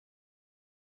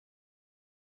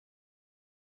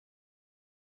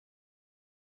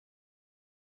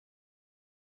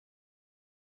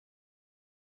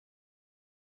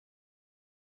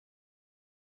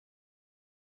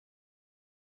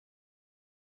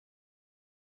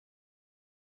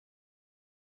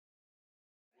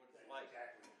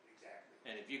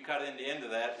you cut in the end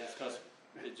of that,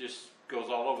 it just goes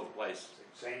all over the place.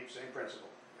 Same principle.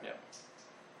 Yeah.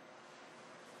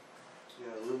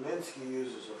 Yeah, Luminski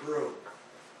uses a broom,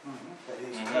 but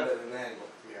he's Mhm. cut at an angle.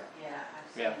 Yeah. Yeah,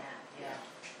 I've seen Yeah. that, yeah.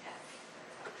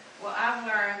 Well, I've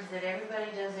learned that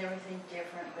everybody does everything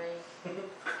differently,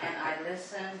 and I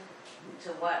listen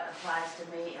to what applies to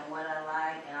me and what I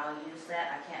like, and I'll use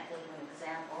that. I can't think of an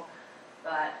example,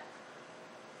 but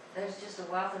there's just a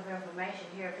wealth of information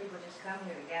here. People just come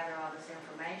here to gather all this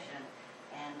information,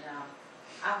 and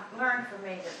I've learned for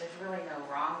me that there's really no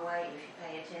wrong way if you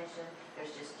pay attention.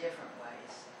 There's just different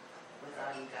ways with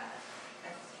all you got.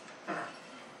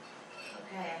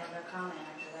 Okay, I have no comment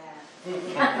after that.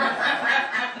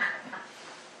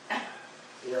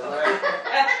 Yeah,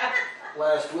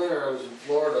 last winter I was in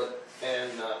Florida,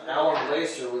 and Alan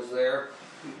Lacer was there,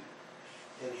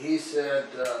 and he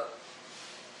said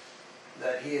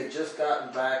that he had just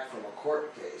gotten back from a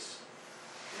court case,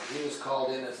 and he was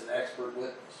called in as an expert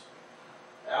witness.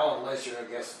 Alan Lacer, I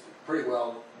guess, pretty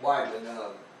well widely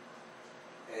known,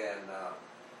 and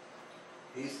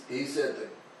he said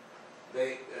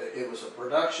that it was a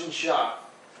production shot,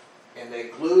 and they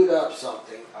glued up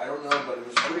something, I don't know, but it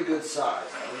was pretty good size.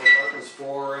 I don't know what it was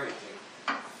for or anything.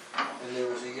 And there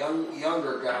was a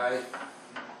younger guy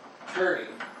starting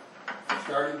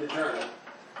to turn it,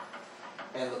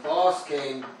 and the boss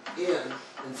came in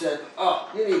and said, "Oh,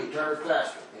 you need to turn it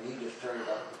faster," and he just turned it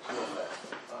up real fast.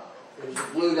 It was a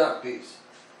glued up piece.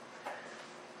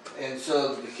 And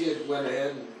so the kid went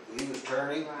ahead and he was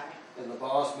turning, and the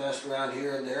boss messed around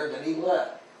here and there, then he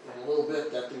left. In a little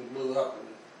bit that thing blew up, and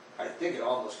I think it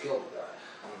almost killed the guy.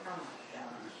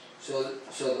 So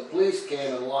the police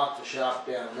came and locked the shop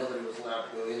down. Nobody was allowed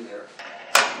to go in there.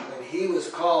 When he was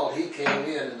called, he came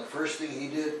in, and the first thing he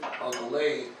did on the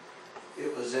lathe,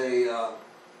 it was a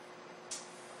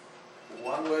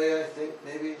one-way, I think,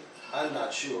 maybe. I'm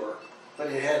not sure. But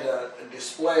it had a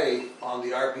display on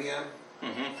the RPM.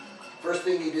 Mm-hmm. First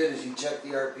thing he did is he checked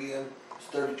the RPM. It's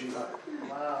 3,200.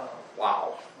 Whoa.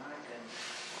 Wow. My goodness.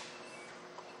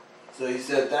 So he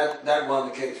said that won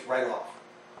the case right off.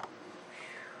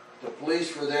 The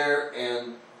police were there,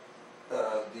 and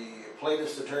the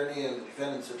plaintiff's attorney and the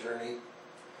defendant's attorney,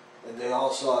 and they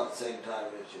all saw it at the same time.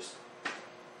 And it's just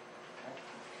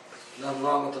nothing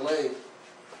wrong with the lathe.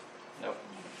 Nope.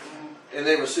 And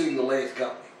they were suing the lathe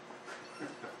company.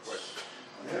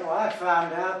 Well, I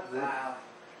found out that Wow.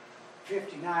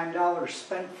 $59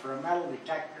 spent for a metal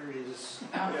detector is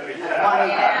money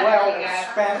Yeah, well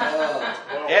yeah. spent.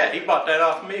 Yeah, he bought that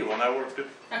off me when I worked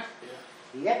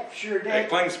Yep, sure at did.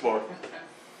 Klingsport.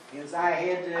 Because I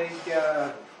had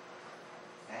a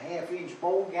half-inch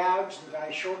bowl gouge that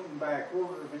I shortened by a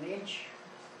quarter of an inch.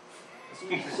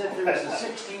 It's as if there was a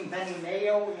 16-penny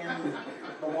nail in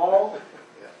the wall,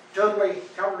 totally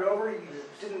covered over. You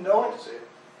didn't know it,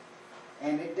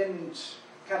 and it didn't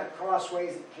cut it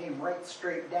crossways. It came right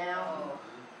straight down.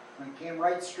 When it came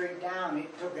right straight down,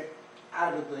 it took it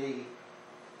out of the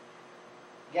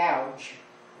gouge.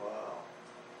 Wow.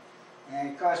 And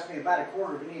it cost me about a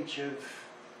quarter of an inch of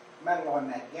metal on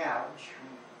that gouge.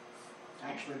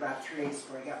 Actually about 3/8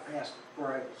 where I got past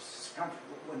where I was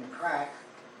comfortable it wouldn't crack.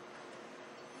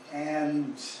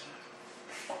 And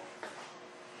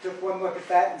took one look at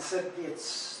that and said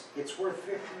it's worth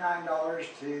 $59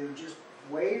 to just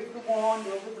wave the wand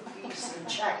over the piece and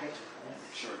check it.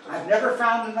 I've never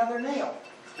found another nail.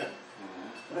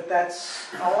 But that's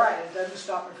all right, it doesn't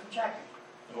stop me from checking.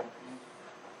 Well,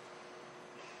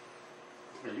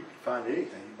 you can find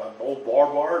anything. You buy old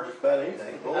barbed wire, just about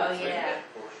anything. Oh, yeah.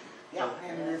 Yeah,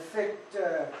 and if it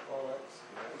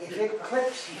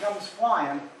clips and comes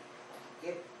flying,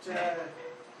 it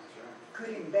could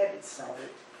embed itself.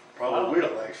 Probably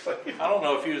will, actually. I don't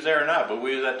know if he was there or not, but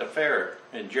we was at the fair,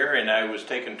 and Jerry and I was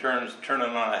taking turns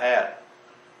turning on a hat.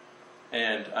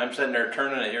 And I'm sitting there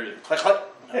turning, and here's a click, click.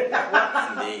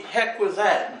 What in the heck was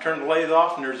that? And turned the lathe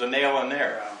off, and there's a nail in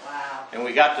there. Wow. And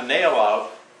we got the nail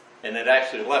out, and it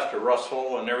actually left a rust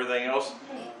hole and everything else.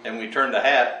 And we turned the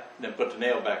hat, and then put the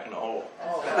nail back in the hole.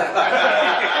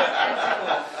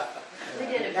 We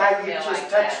did a Now fair you deal just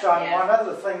like touched that, on yeah. one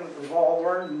other thing that we've all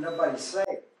learned and nobody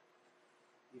say.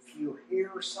 If you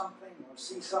hear something or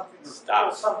see something or Stop.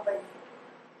 feel something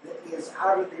that is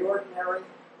out of the ordinary,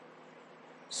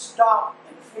 stop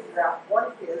and figure out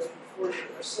what it is before you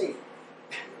proceed.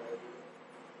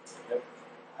 Yep.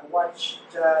 I watched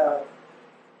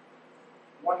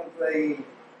one of the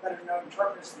better known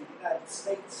truckers in the United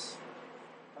States,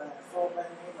 by a fellow by the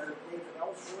name of David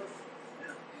Ellsworth,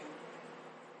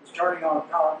 was turning on a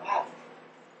Powermatic,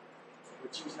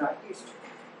 which he's not used to.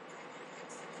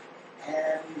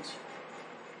 And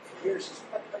here's this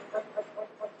click, click, click, click, click,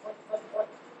 click, click, click, click.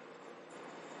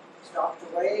 Stopped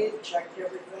the lathe, checked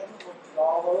everything, looked it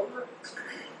all over.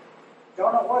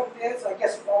 Don't know what it is, I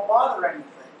guess it won't bother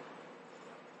anything.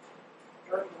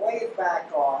 Turned the lathe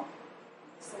back on.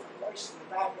 This little voice in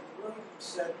the back of the room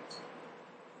said,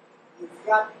 you've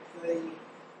got the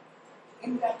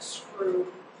index screw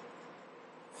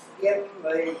in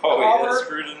the Oh, collar. yeah,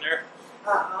 screwed in there.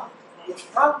 Uh-huh. It's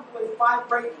probably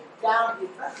vibrating down. You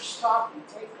better stop and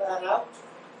take that out.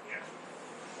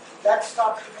 That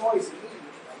stopped the noise immediately.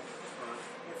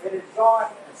 If it had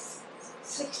gone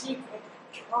 60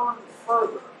 turn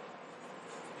further,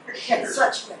 and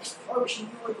such an explosion,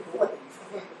 you wouldn't believe.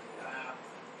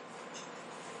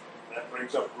 That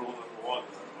brings up rule number 1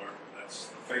 that I learned, and that's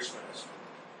the face mask.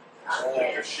 It's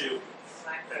like a shield.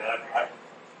 And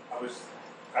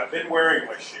I've been wearing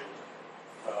my shield.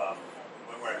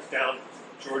 When I was down at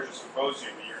the Georgia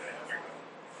Symposium a year and a half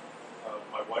ago,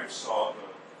 my wife saw the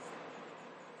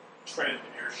Trend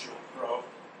Air Shield Pro,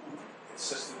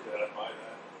 insisted that I buy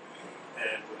that,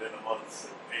 and within a month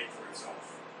it paid for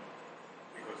itself.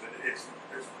 Because it's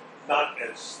not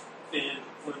as thin,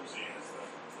 flimsy as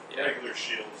the regular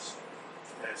shields.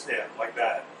 And it's like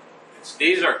that.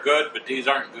 These are good, but these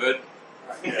aren't good.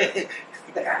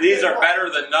 Yeah. These are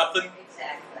better than nothing.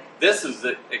 Exactly. This is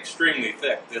extremely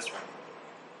thick, this one.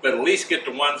 But at least get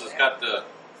the ones that's got the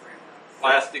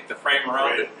plastic, the frame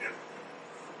around it. Yeah.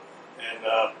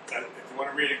 And if you want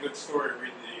to read a good story,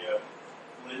 read the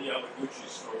Lynn Yamaguchi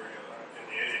story in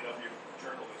the AAW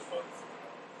Journal this month.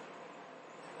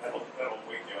 That'll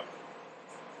wake you up.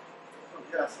 Oh,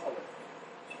 yeah, I saw that.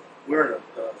 Wearing a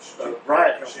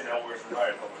riot helmet. She now wears a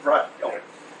riot helmet. Right. helmet.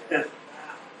 Yeah.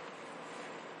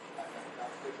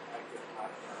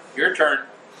 Your turn.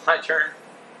 My turn.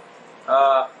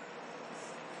 I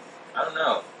don't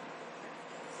know.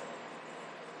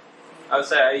 I would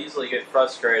say I easily get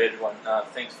frustrated when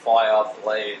things fly off the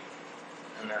lathe,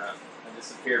 and I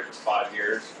disappeared for 5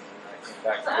 years, and then I came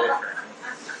back to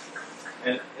woodturning.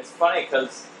 And it's funny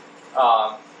because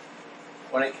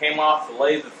when it came off the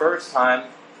lathe the first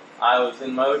time, I was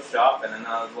in mode shopping, and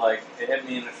I was like, it hit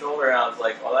me in the shoulder, and I was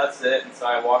like, well, that's it. And so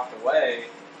I walked away,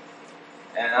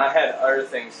 and I had other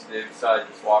things to do besides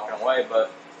just walking away.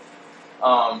 But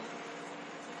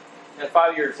and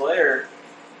 5 years later,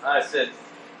 I said,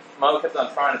 Mo kept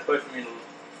on trying to push me to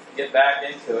get back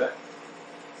into it.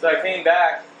 So I came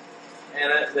back,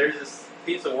 and there's this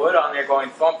piece of wood on there going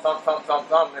thump, thump, thump, thump,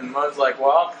 thump, and Mo's like,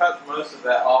 well, I'll cut most of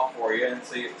that off for you, and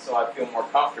so I feel more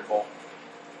comfortable.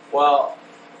 Well,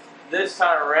 this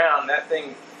time around, that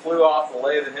thing flew off the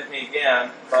lathe and hit me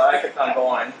again, but I kept on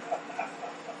going.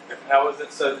 I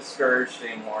wasn't so discouraged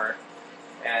anymore.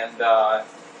 And I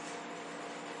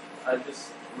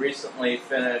just recently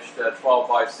finished a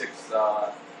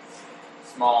 12x6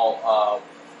 small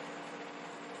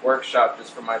workshop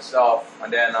just for myself. My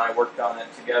dad and I worked on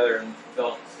it together and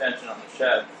built an extension on the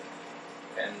shed.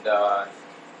 And I've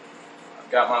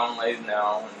got my own lathe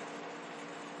now. And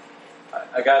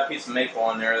I got a piece of maple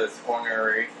on there that's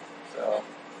ornery, so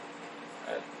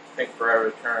it takes forever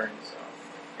to turn. So,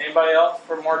 anybody else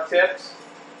for more tips?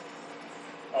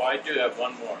 Oh, I do have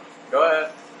one more. Go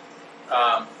ahead.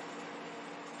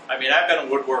 I mean, I've been a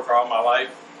woodworker all my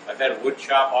life. I've had a wood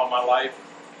shop all my life.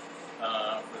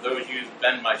 For those of you who've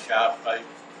been in my shop,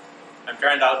 I'm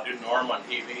trying to outdo Norm on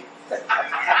TV.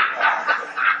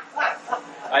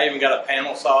 I even got a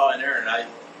panel saw in there, and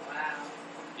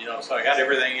so I got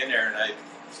everything in there, and I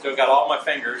still got all my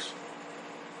fingers.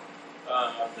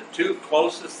 The two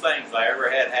closest things I ever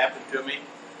had happen to me,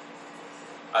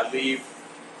 I leave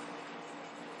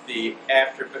the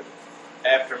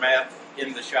aftermath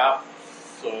in the shop,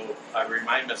 so I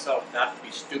remind myself not to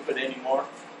be stupid anymore.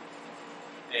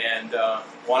 And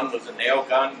one was a nail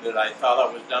gun that I thought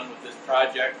I was done with this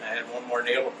project, and I had one more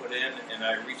nail to put in, and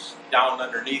I reached down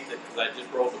underneath it because I just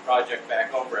rolled the project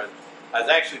back over it. I was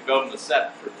actually building the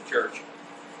set for the church.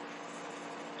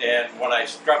 And when I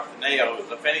struck the nail, it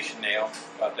was a finishing nail,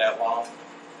 about that long.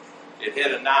 It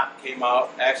hit a knot, came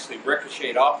out, actually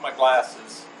ricocheted off my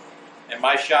glasses. And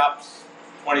my shop's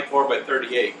 24 by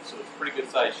 38, so it's a pretty good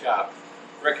sized shop.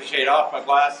 Ricocheted off my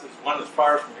glasses, went as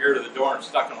far as from here to the door and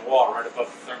stuck in the wall right above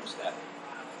the thermostat.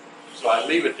 So I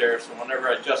leave it there, so whenever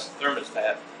I adjust the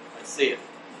thermostat, I see it.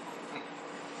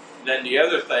 And then the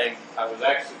other thing, I was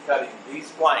actually cutting these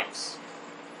planks.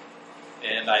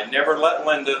 And I never let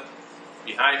Linda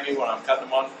behind me when I'm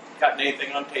cutting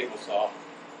anything on table saw.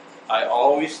 I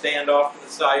always stand off to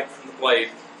the side from the blade,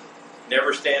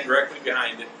 never stand directly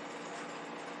behind it.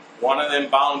 One of them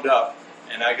bound up,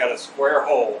 and I got a square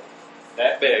hole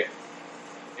that big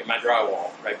in my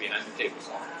drywall right behind the table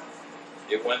saw.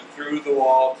 It went through the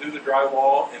wall, through the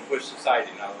drywall, and pushed the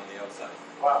siding out on the outside.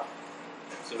 Wow.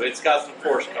 So it's got some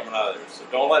force coming out of there. So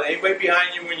don't let anybody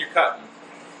behind you when you're cutting.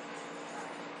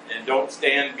 And don't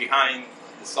stand behind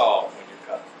the saw when you're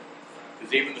cutting.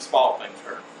 Because even the small things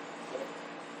hurt.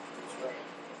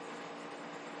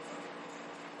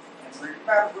 And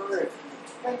remember, if you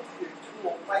think your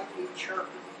tool might be sharpened,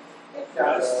 it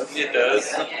does. It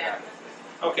does. Yeah.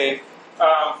 Okay.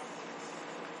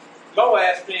 Bo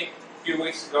asked me a few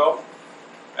weeks ago,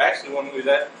 actually when we was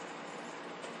at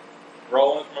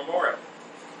Roland's Memorial,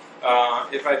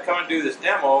 if I'd come and do this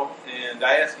demo, and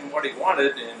I asked him what he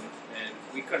wanted, and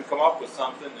we couldn't come up with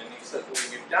something, and he said, well,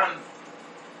 you've done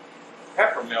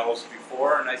pepper mills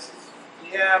before, and I said,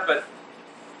 yeah, but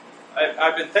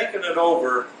I've been thinking it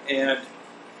over, and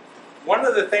one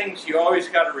of the things you always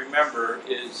got to remember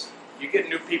is you get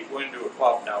new people into a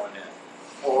club now and then,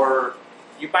 or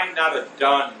you might not have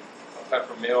done a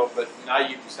pepper mill, but now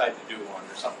you decide to do one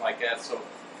or something like that. So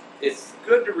it's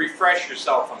good to refresh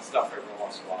yourself on stuff every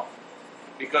once in a while,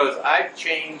 because I've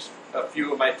changed a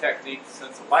few of my techniques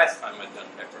since the last time I've done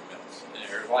pepper mills,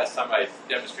 or the last time I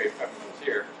demonstrated pepper mills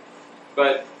here.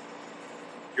 But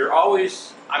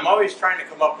I'm always trying to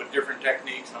come up with different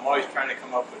techniques. I'm always trying to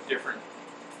come up with different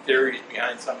theories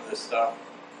behind some of this stuff.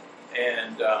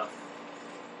 And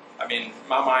I mean,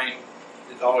 my mind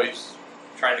is always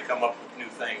trying to come up with new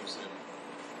things. And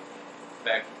in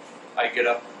fact, I get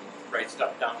up and write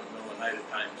stuff down in the middle of the night at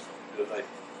times because I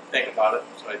think about it,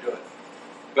 so I do it.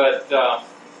 But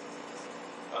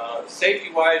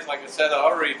safety-wise, like I said, I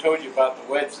already told you about the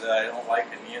wedge that I don't like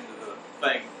in the end of the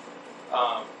thing.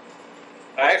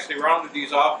 I actually rounded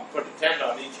these off and put a 10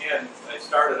 on each end. I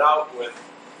started out with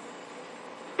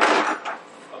a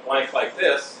blank like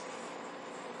this,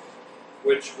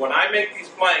 which when I make these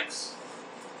blanks,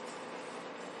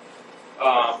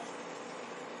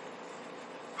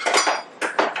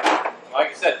 like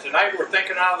I said, tonight we're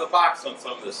thinking out of the box on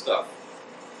some of this stuff.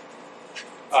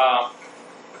 I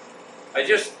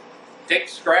just take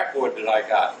scrap wood that I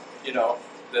got,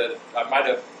 that I might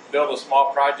have built a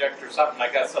small project or something. I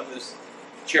got some of this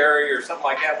cherry or something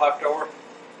like that left over.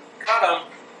 Cut them,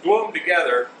 glue them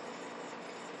together.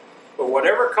 But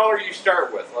whatever color you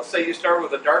start with, let's say you start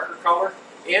with a darker color,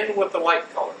 end with the light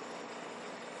color.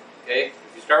 Okay?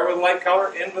 If you start with a light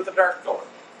color, end with a dark color.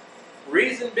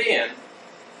 Reason being,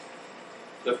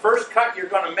 the first cut you're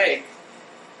going to make,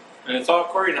 and it's all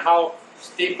according to how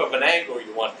steep of an angle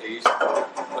you want these,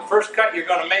 the first cut you're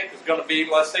going to make is going to be,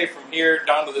 let's say, from here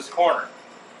down to this corner.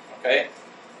 Okay?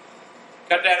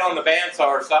 Cut that on the bandsaw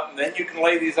or something, then you can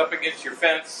lay these up against your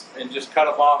fence and just cut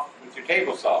them off with your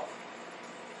table saw.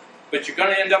 But you're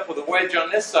going to end up with a wedge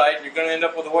on this side, and you're going to end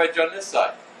up with a wedge on this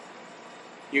side.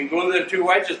 You can glue the two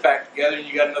wedges back together, and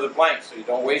you got another blank, so you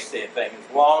don't waste anything,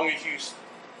 as long as you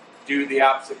do the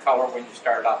opposite color when you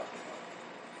start out.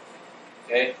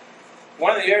 Okay?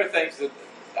 One of the other things that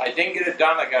I didn't get it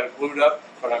done, I got it glued up,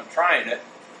 but I'm trying it,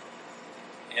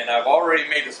 and I've already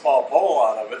made a small bowl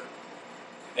out of it.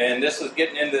 And this is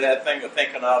getting into that thing of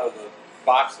thinking out of the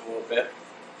box a little bit.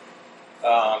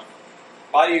 A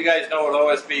lot of you guys know what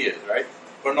OSB is, right?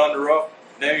 Put it on the roof,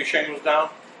 nail your shingles down.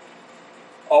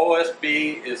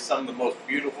 OSB is some of the most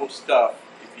beautiful stuff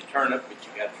if you turn it, but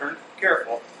you got to turn it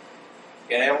careful.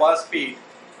 You can't have a lot of speed.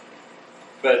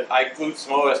 But I glued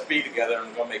some OSB together and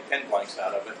I'm going to make 10 blanks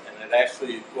out of it, and it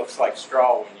actually looks like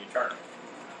straw when you turn it.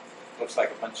 It looks like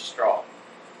a bunch of straw.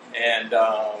 And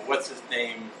what's his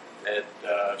name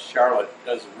at Charlotte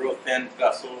does real thin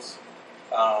vessels.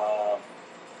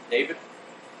 David.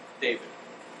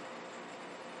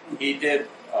 He did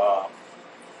a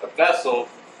vessel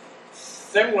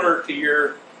similar to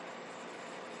your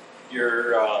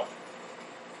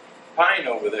pine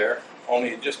over there, only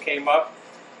it just came up,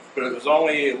 but it was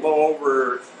only a little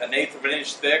over 1/8 of an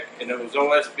inch thick, and it was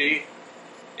OSB,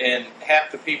 and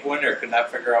half the people in there could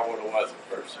not figure out what it was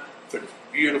at first. But it's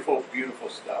beautiful, beautiful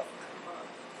stuff.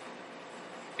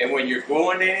 And when you're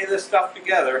gluing any of this stuff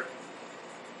together,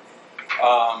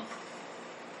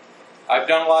 I've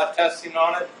done a lot of testing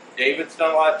on it. David's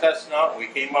done a lot of testing on it. We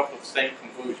came up with the same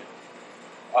conclusion.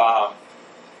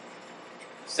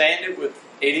 Sand it with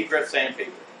 80 grit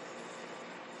sandpaper.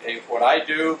 Okay, what I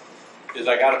do is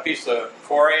I got a piece of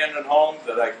corian at home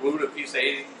that I glued a piece of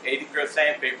 80 grit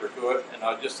sandpaper to it, and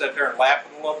I'll just sit there and lap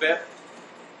it a little bit.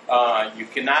 You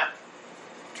cannot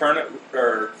turn it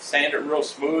or sand it real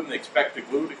smooth and expect the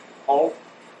glue to hold.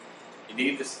 You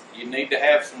need to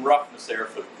have some roughness there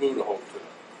for the glue to hold to it.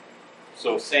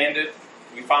 So sand it.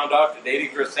 We found out that 80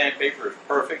 grit sandpaper is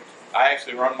perfect. I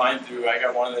actually run mine through, I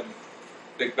got one of them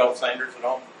big belt sanders at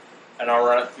home, and I'll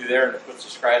run it through there and it puts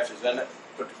the scratches in it.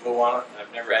 put the glue on it, and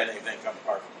I've never had anything come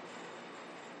apart.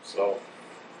 So,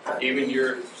 even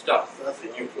your stuff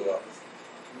that you glue up.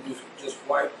 You just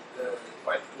wipe the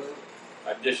glue,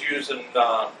 I'm just using,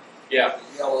 yeah,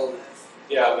 yellow.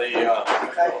 yeah, the,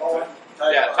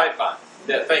 Type Bond.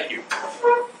 Yeah, thank you.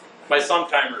 My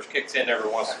sometimes kicks in every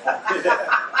once in a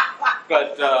while.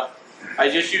 But I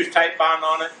just use Type Bond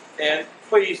on it, and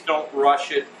please don't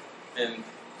rush it. And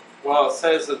well, it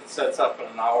says it sets up in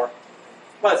an hour.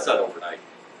 Let it set overnight.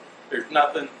 There's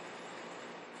nothing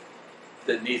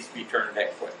that needs to be turned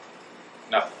that quick.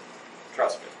 Nothing.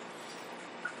 Trust me.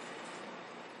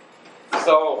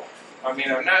 So, I mean,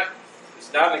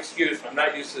 it's not an excuse. I'm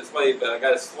not used to this lathe, but I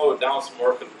got to slow it down some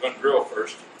more because we're going to drill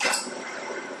first.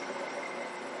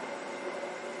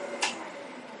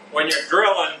 When you're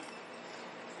drilling,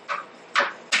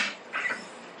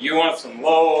 you want some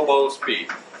low speed.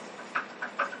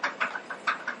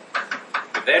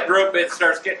 If that drill bit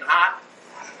starts getting hot,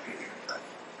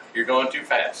 you're going too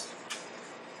fast.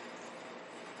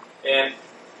 And,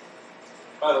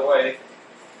 by the way,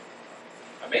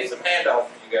 I made some handouts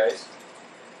for you guys.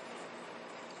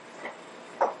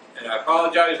 And I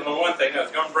apologize on one thing, I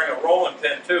was going to bring a rolling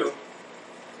pin too.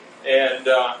 And,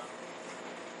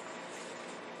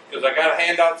 because I got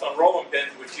handouts on rolling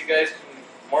pins, which you guys can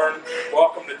more than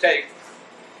welcome to take.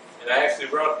 And I actually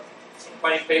wrote some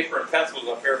plain paper and pencils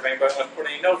up here if anybody wants to put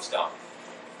any notes down.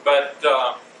 But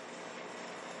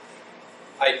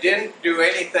I didn't do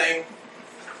anything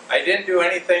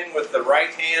with the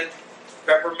right hand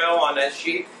pepper mill on that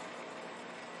sheet.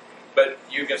 But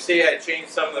you can see I changed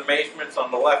some of the measurements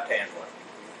on the left hand one.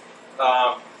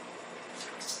 I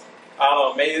don't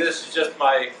know, maybe this is just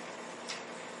my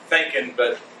thinking,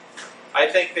 but I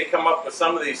think they come up with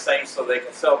some of these things so they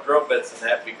can sell drill bits and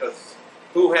that, because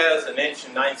who has an 1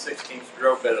 9/16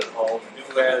 drill bit at home, and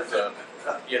who has a,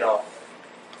 you know.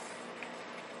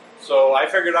 So I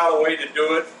figured out a way to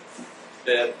do it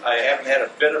that I haven't had a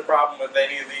bit of problem with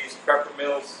any of these pepper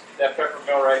mills. That pepper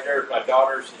mill right there is my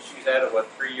daughter's, and she's had it, what,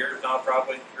 3 years now,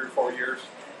 probably 3 or 4 years.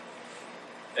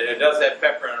 And it does have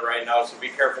pepper in it right now, so be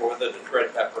careful with it, it's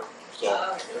red pepper.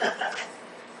 So.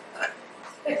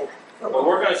 But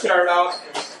we're going to start out,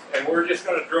 and we're just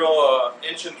going to drill a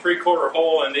 1 3/4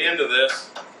 hole in the end of this.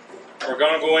 We're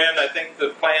going to go in, I think the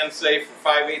plans say for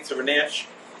 5/8 of an inch.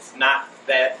 It's not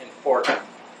that important.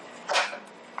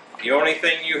 The only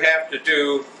thing you have to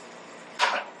do,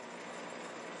 let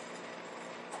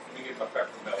me get my pepper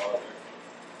mill out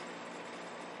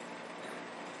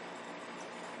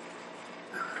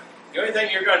here. The only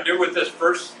thing you're going to do with this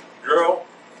first drill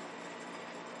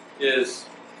is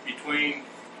between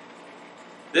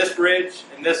this ridge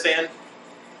and this end,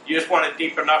 you just want it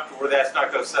deep enough to where that's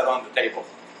not going to set on the table.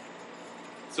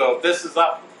 So if this is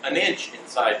up 1 inch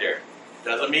inside there,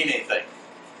 doesn't mean anything.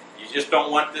 You just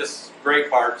don't want this gray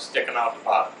part sticking out the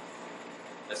bottom.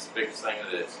 That's the biggest thing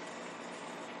it is.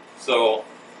 So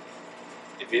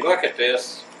if you look at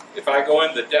this, if I go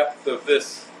in the depth of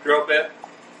this drill bit,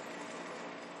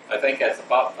 I think that's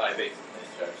about 5/8 of an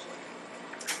inch actually.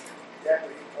 That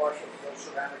would be partial to those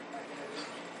ceramic mechanisms.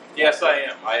 Yes, I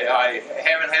am. I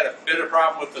haven't had a bit of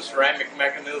problem with the ceramic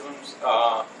mechanisms.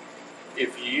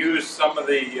 If you use some of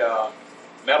the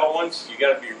metal ones, you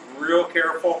got to be real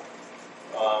careful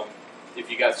if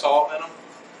you got salt in them.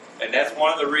 And that's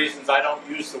one of the reasons I don't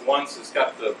use the ones that's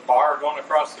got the bar going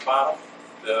across the bottom.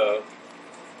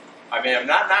 I mean, I'm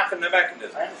not knocking the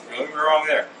mechanism. Don't get me wrong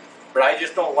there. But I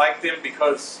just don't like them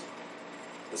because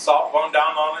the salt going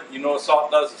down on it, you know,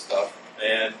 salt does the stuff.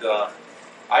 And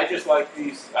I just like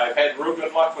these. I've had real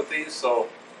good luck with these, so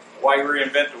why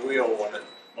reinvent the wheel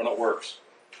when it works?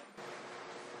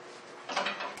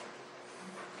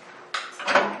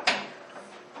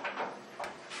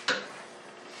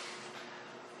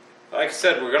 Like I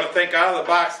said, we're going to think out of the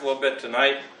box a little bit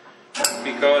tonight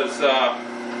because there's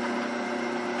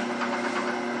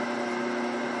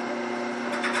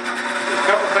a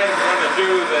couple things I'm going to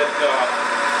do that,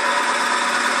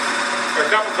 or a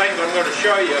couple things I'm going to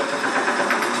show you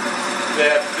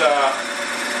that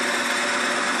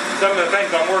some of the things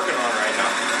I'm working on right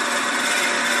now.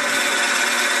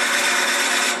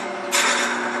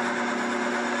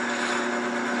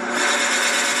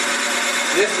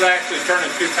 This is actually turning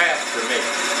too fast for me,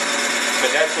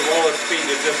 but that's the lowest speed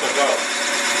that this will go.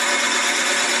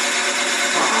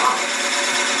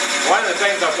 One of the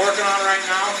things I'm working on right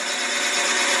now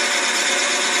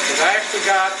is I actually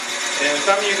got, and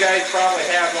some of you guys probably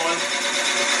have one,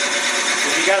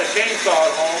 if you got a chainsaw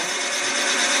at home,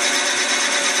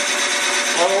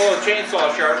 one of the little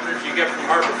chainsaw sharpeners you get from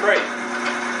Harbor Freight.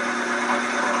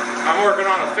 I'm working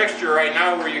on a fixture right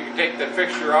now where you can take the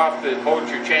fixture off that holds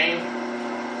your chain,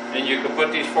 And you can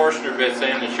put these Forstner bits in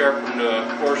and sharpen the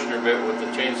Forstner bit with the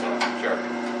chainsaw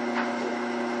sharpener.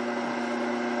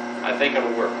 I think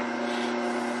it'll work.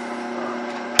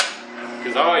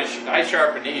 Because I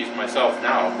sharpen these myself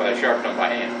now, but I sharpen them by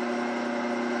hand.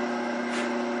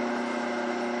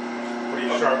 What do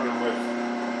you sharpen them with?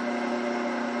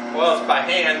 Well, it's by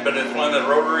hand, but it's one of the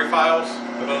rotary files,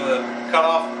 but on the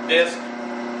cutoff disc.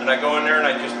 And I go in there and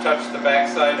I just touch the back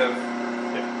side of,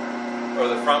 or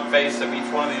the front face of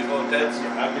each one of these little tits.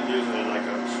 Yeah, I've been using it like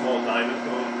a small diamond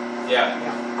tool. Yeah.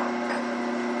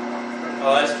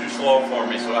 Oh, that's too slow for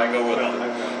me, so I go with Well, the...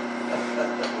 I've got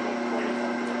a little pointy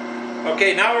one.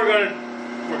 Okay, now we're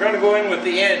gonna go in with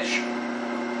the inch,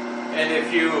 and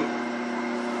if you,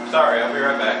 sorry, I'll be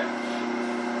right back.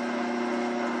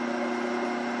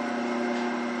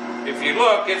 If you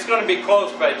look, it's going to be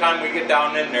close by the time we get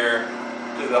down in there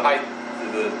to the height, to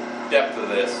the depth of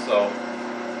this. So,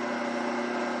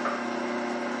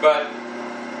 but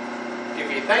if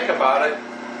you think about it,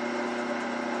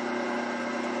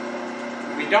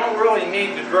 we don't really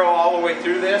need to drill all the way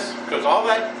through this, because all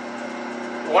that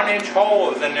 1 inch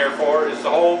hole is in there for is to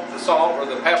hold the salt or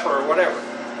the pepper or whatever.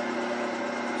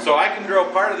 So I can drill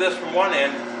part of this from one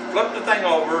end, flip the thing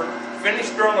over, finish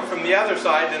drilling it from the other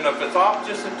side, and if it's off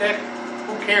just a tick,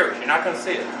 who cares? You're not going to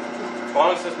see it. As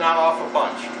long as it's not off a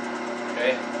bunch.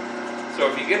 Okay? So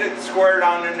if you get it squared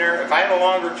on in there, if I had a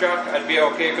longer chuck, I'd be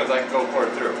okay because I could go clear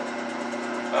through.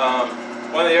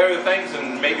 One of the other things,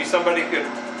 and maybe somebody could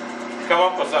come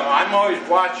up with something, I'm always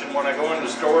watching when I go into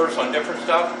stores on different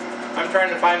stuff. I'm trying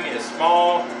to find me a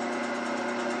small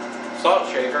salt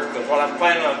shaker, because what I'm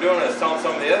planning on doing is telling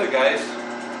some of the other guys,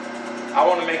 I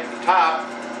want to make the top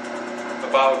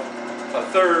about a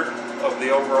third of the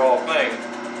overall thing,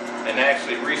 and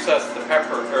actually recess the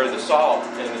pepper or the salt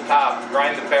in the top,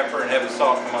 grind the pepper and have the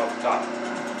salt come out the top.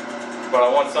 But I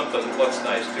want something that looks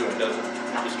nice too and doesn't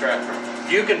distract from.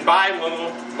 You can buy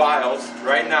little vials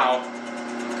right now,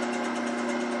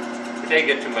 but they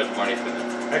get too much money for them.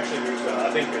 Actually, there's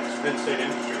I think it's Mid-State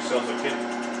Industries sells a kit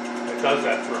that does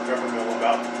that for a pepper mill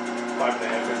about 5.5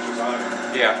 inches high.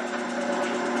 Yeah.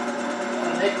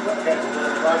 When they look at the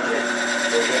little project,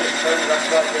 they turn it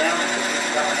upside down and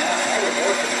it's coming out. I was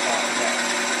working on that.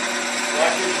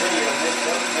 Watching video on this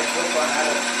book on how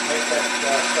to make that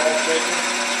salt shaker.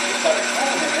 It's got a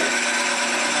comb in it.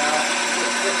 Now,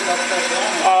 just flip it upside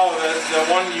down. Oh, the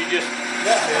one you just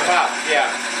pop.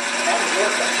 Yeah. That would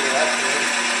work up here, actually.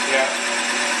 Yeah.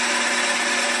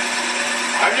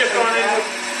 I'm just going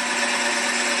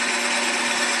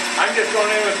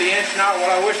in with the inch now. What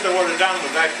I wish I would have done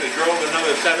was actually drilled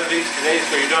another set of these today,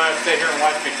 so you don't have to sit here and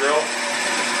watch me drill.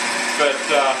 But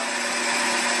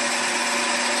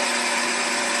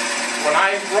when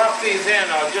I rough these in,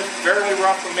 I'll just barely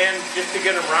rough them in just to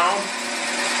get them round.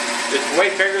 It's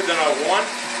way bigger than I want,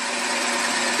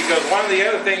 because one of the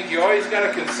other things you always got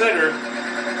to consider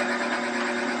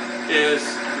is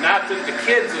not that the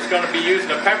kids is going to be using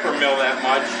a pepper mill that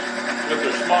much with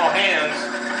their small hands,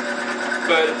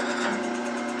 but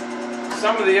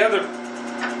some of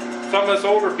us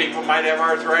older people might have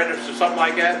arthritis or something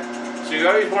like that. So you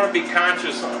always want to be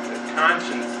conscious on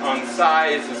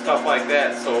size and stuff like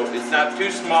that. So it's not too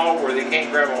small where they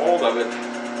can't grab a hold of it,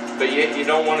 but yet you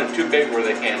don't want it too big where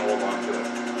they can't hold on to it.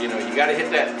 You know, you got to hit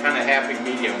that kind of happy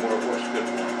medium where it works good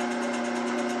for them.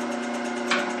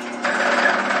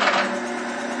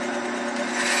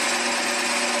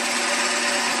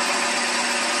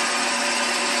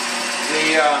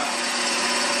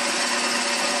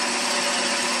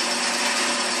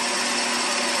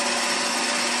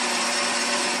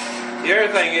 The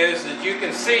other thing is that you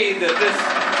can see that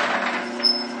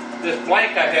this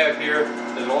blank I have here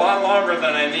is a lot longer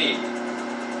than I need.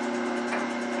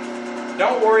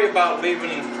 Don't worry about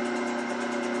leaving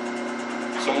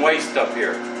some waste up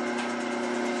here.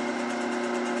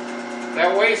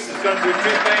 That waste is going to do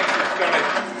two things. It's going to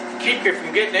keep you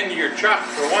from getting into your chuck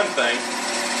for one thing,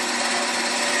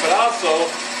 but also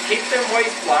keep them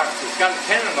waste blocks. It's got a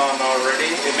tenon on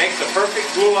already. It makes a perfect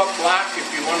glue up block if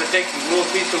you want to take and glue a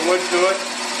piece of wood to it,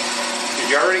 because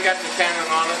you already got the tenon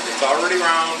on it. It's already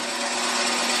round.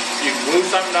 You can glue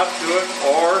something up to it,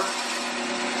 or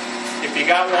if you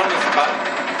got one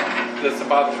that's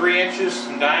about 3 inches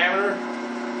in diameter,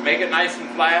 make it nice and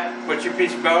flat, put your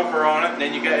piece of Velcro on it, and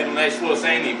then you got a nice little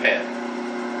sanding pad.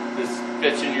 This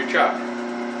fits in your chuck.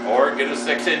 Or get a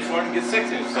 6-inch one and get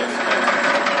 6-inch sanding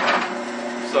pad.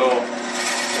 So,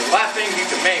 there's a lot of things you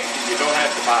can make that you don't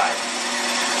have to buy.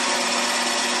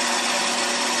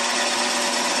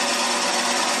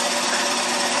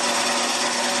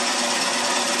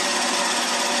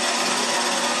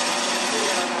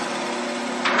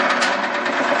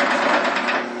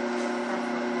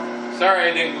 Sorry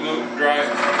I didn't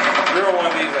drill one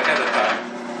of these ahead of time.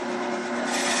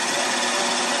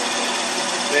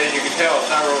 Then you can tell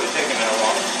it's not really taking that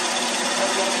long.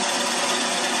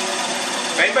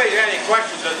 If anybody's got any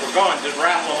questions as we're going, just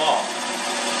rattle them off.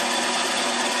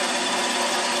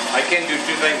 I can do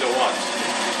two things at once.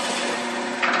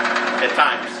 At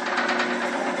times.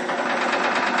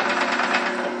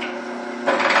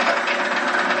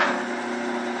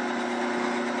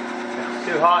 It's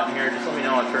too hot in here, just let me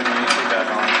know, I'll turn the AC back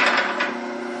on.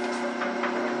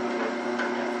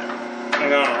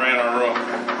 Hang on, I ran out of room.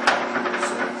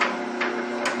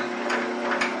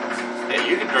 Yeah,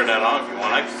 you can turn that on if you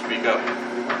want. I can speak up.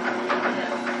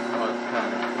 Oh, it's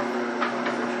coming.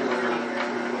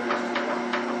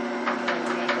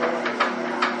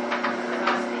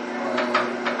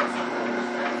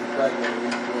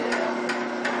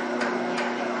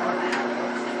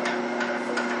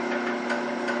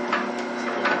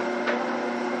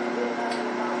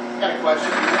 Got a question.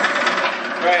 Go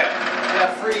ahead. We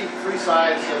have three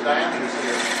size diameters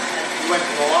here. You went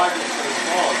from the largest to the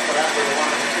smallest, but after the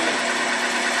 1 and 2.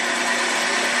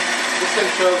 This thing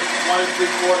shows 1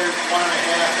 3/4, 1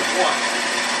 1/2, and 1.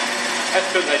 That's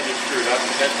because I just screwed up,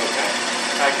 but that's okay.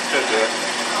 I can still do it.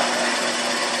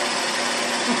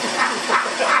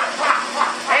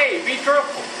 Hey, be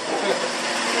truthful.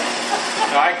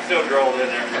 No, I can still drill it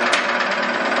in there.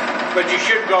 But you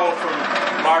should go from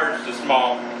large to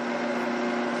small.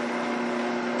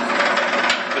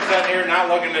 But sitting here not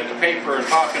looking at the paper and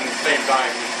talking at the same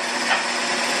time.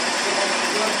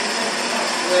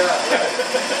 Yeah.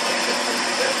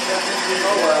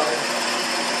 Oh well.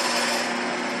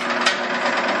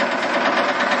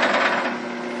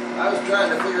 I was trying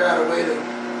to figure out a way to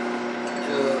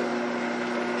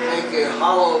make a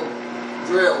hollow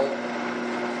drill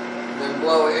and then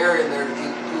blow air in there to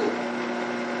keep it cool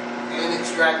and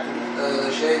extract the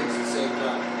shavings at the same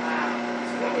time.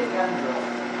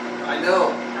 I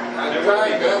know. I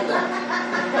tried doing that.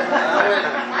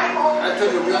 I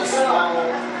took a real small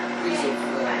piece of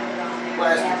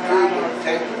plastic tube and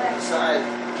taped it to the side.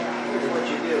 Here's what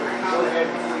you do. Go ahead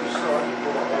before you start. You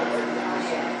pull a hole right in the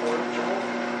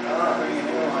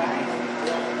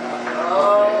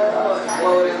Oh,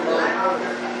 blow it in there.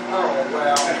 Oh,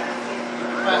 well.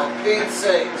 For Pete's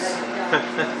sakes.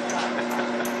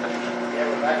 Yeah,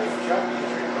 we're back to Chuck.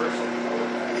 He's reversing.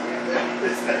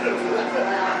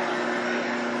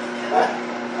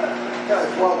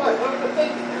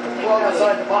 Well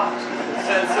outside the box.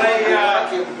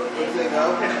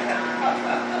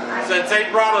 Since they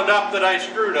brought it up that I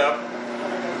screwed up,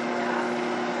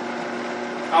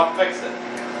 I'll fix it.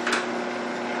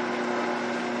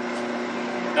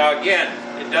 Now again,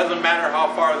 it doesn't matter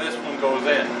how far this one goes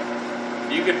in.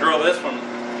 You could drill this one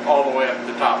all the way up to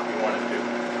the top if you wanted to.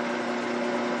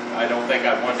 I don't think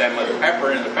I'd want that much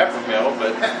pepper in the pepper mill,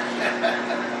 but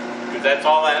because that's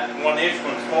all that 1-inch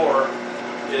one's for,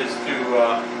 is to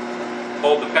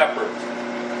hold the pepper.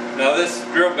 Now this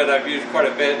drill bit I've used quite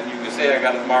a bit, and you can see I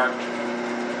got it marked,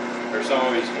 or some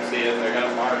of you can see it, I got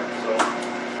it marked, so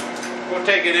we'll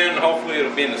take it in, hopefully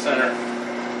it'll be in the center.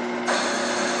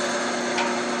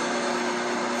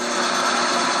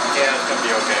 Yeah, it's gonna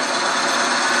be okay.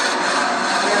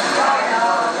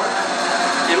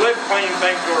 You live clean,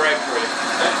 things go right for you.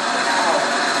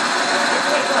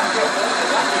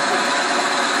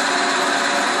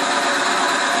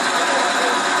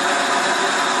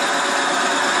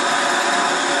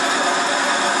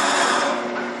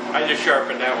 I just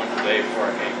sharpened that one today before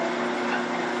I came.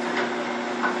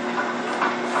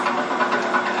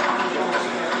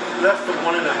 That's the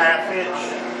 1.5 inch.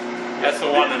 That's the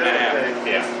 1.5.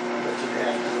 Yeah.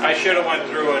 I should have went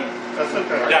through and That's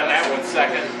okay. done that one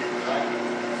second.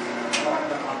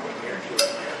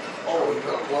 Oh, we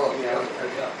got close.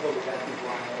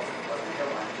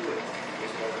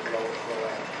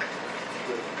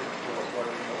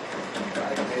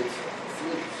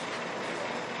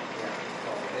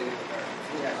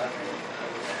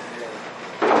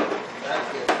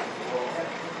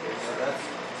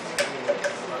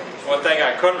 One thing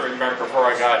I couldn't remember before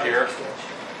I got here,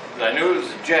 is I knew it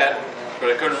was a jet, but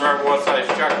I couldn't remember what size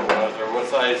chuck it was, or what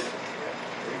size.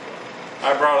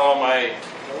 I brought all my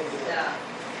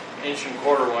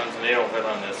 1.25 ones, and they don't fit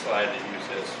on this, so I had to use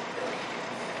this.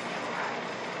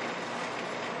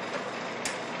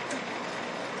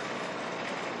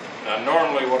 Now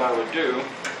normally what I would do,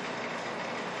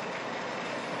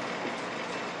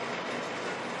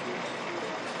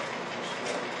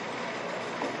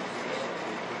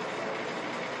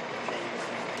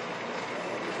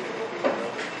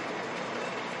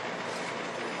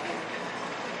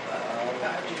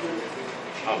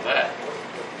 how's that?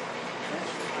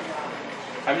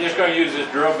 I'm just going to use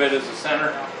this drill bit as a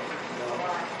center. So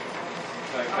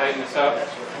I can tighten this up.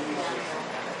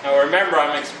 Now remember,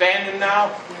 I'm expanding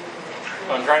now.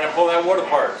 So I'm trying to pull that wood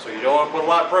apart, so you don't want to put a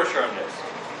lot of pressure on this.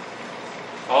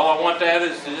 All I want that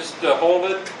is just to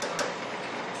hold it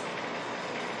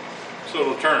so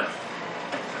it'll turn.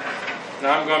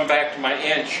 Now I'm going back to my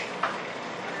inch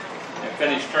and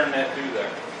finish turning that through there.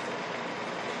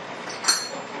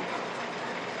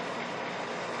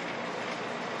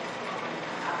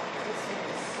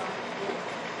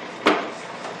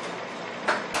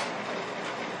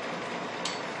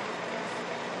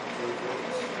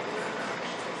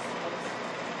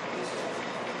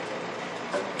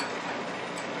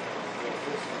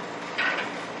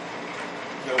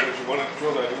 Now, would you want to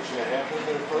drill that 1.5 inch in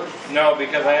there first? No,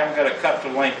 because I am going to cut the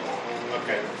length.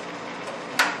 Okay.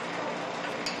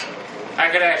 I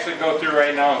could actually go through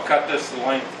right now and cut this to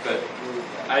length, but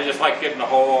I just like getting the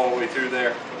hole all the way through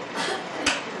there.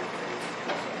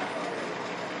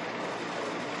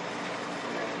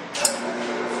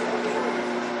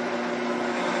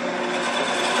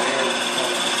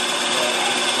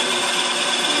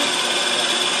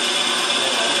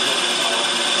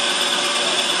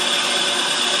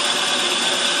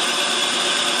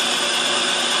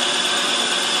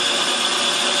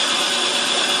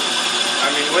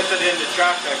 With it in the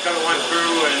chuck, I could have went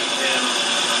through and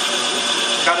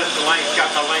cut it to length,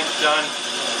 got my length done.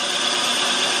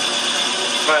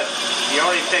 But the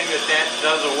only thing that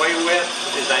does away with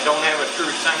is I don't have a true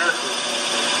center.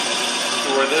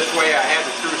 So where this way I have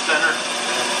a true center.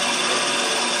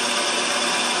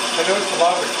 I noticed a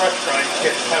lot of the crush grind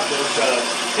kits have those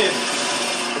pins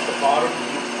at the bottom.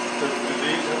 Do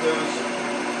these have those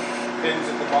pins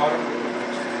at the bottom?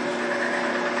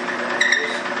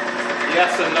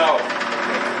 Yes and no.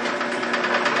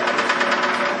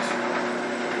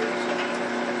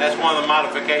 That's one of the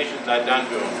modifications I've done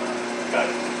to them. Got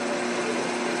it.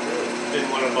 Didn't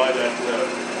want to buy that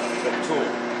tool.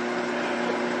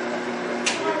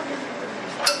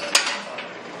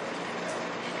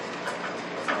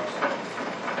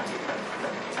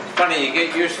 It's funny, you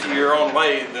get used to your own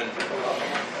lathe and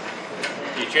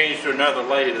you change to another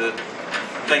lathe, that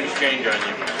things change on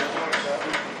you.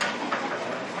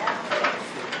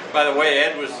 By the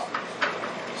way,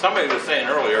 somebody was saying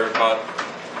earlier about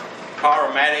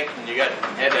Powermatic, and you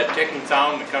had that ticking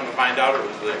sound, and come to find out it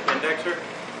was the indexer.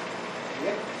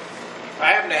 Yep.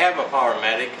 I happen to have a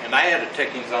Powermatic, and I had a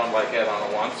ticking sound like that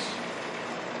on it once.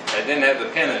 I didn't have the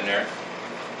pin in there.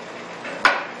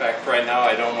 In fact, right now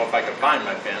I don't know if I can find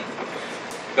my pin.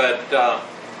 But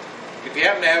if you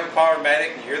happen to have a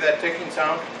Powermatic and you hear that ticking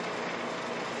sound,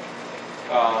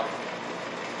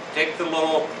 take the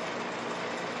little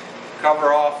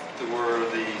cover off to where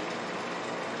the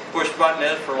push button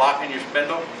is for locking your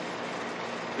spindle.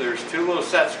 There's 2 little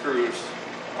set screws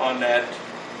on that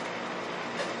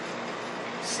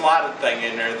slotted thing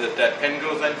in there that pin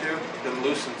goes into that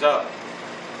loosens up,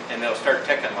 and they'll start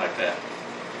ticking like that.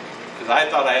 Because I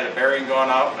thought I had a bearing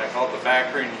going out, and I called the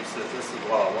factory and he says, "This is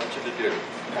what I want you to do."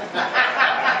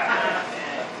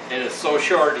 And it's so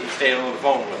short he stayed on the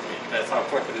phone with me. That's how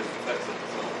quick it is to fix it.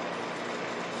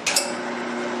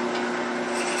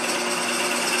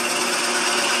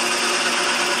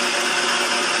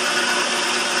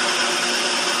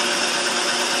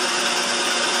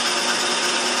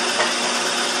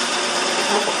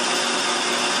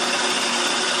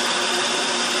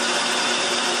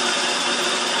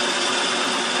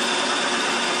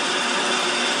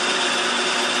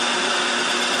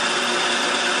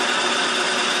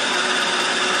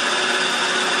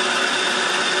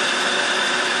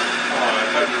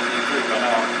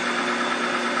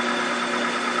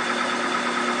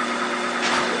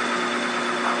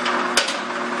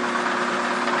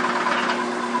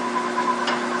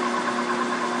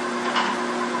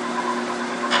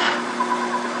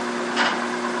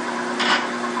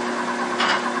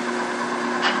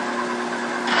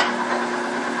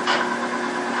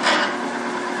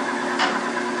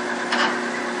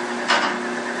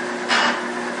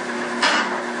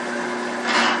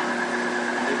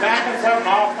 Something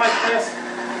off like this,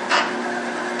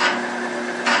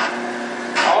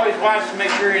 always watch to make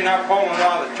sure you're not pulling it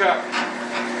out of the chuck.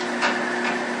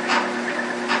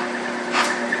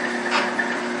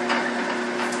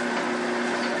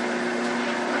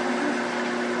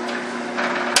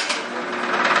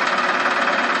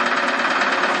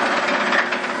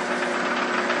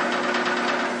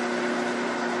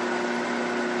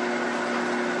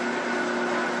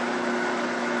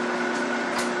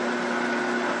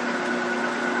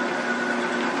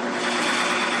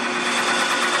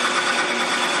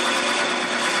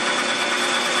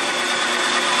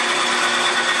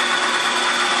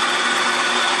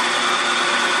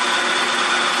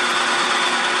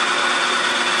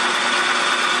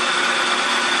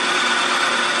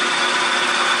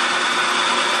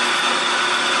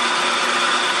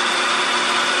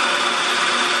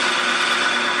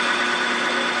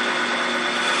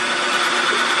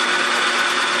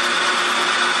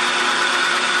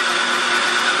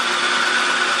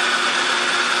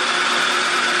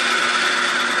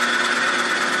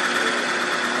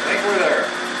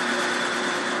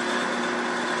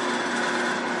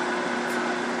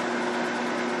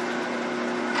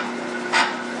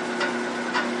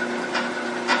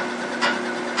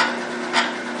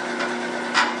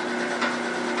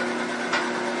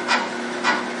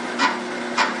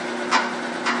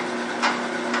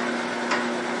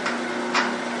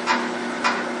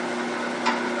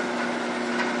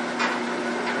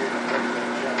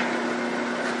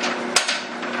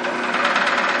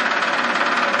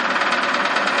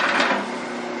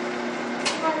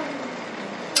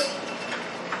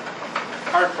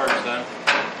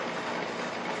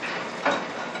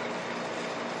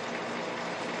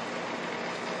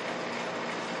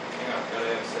 what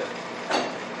I have said.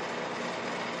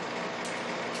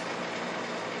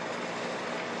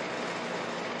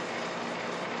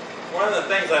 One of the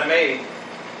things I made, if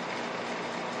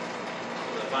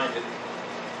I find it,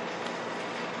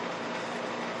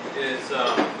 is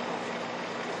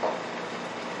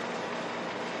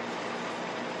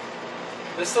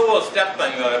this is a little step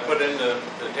thing that I put into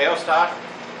the tailstock.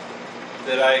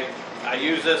 That I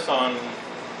use this on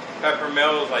pepper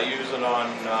mills. I use it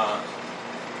on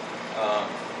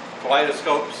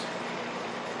kaleidoscopes.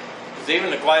 Because even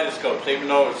the kaleidoscopes, even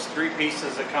though it's 3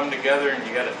 pieces that come together and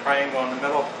you got a triangle in the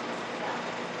middle,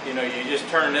 you know, you just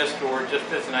turn this to where it just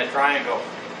fits in that triangle.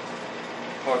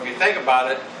 Well, if you think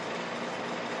about it,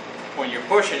 when you're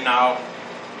pushing now,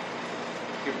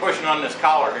 you're pushing on this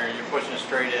collar here and you're pushing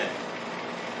straight in.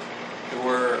 To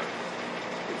where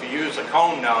if you use a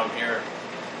cone down here,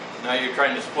 now you're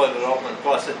trying to split it open,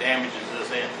 plus it damages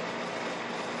this end.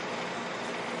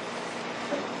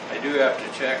 I do have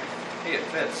to check. Hey, it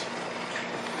fits.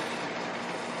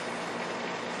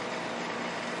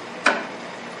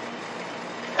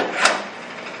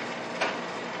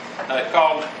 I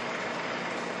called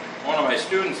one of my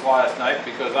students last night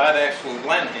because I'd actually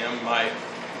lent him my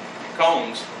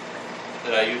cones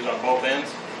that I use on both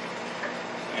ends.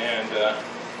 And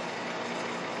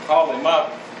called him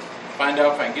up, find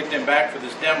out if I can get them back for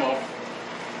this demo.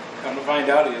 Come to find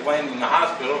out he's laying in the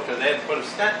hospital because they had to put a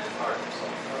stent in his heart.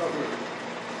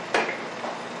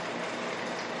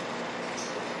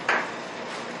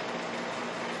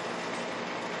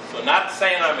 So not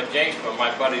saying I'm a jinx, but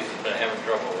my buddies have been having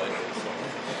trouble lately. So.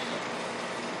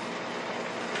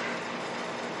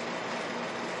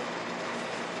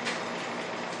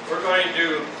 We're going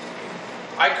to,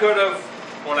 I could have,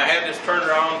 when I had this turned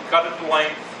around, cut it to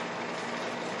length,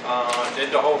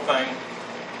 did the whole thing.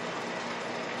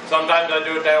 Sometimes I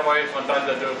do it that way, sometimes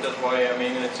I do it this way. I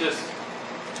mean, it's just,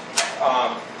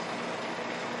 I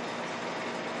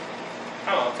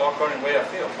don't know, it's all according to the way I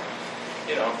feel.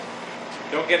 You know,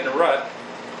 don't get in a rut.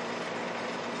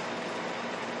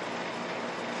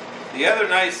 The other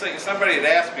nice thing, somebody had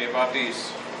asked me about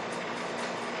these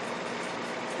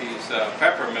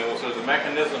pepper mills or the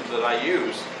mechanisms that I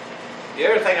use. The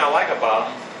other thing I like about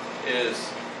them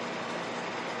is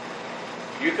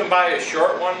you can buy a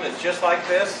short one that's just like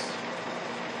this,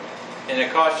 and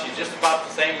it costs you just about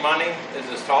the same money as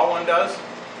this tall one does,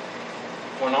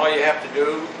 when all you have to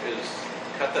do is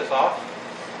cut this off,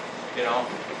 you know.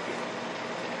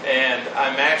 And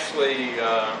I'm actually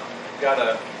got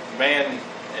a man,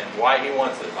 and why he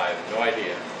wants it, I have no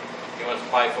idea. He wants a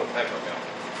 5-foot pepper mill.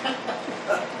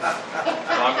 So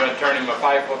I'm going to turn him a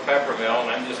 5-foot pepper mill, and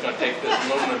I'm just going to take this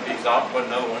aluminum piece off and put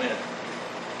another one in.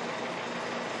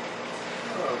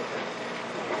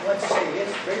 Let's say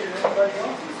it's bigger than anybody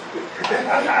else's.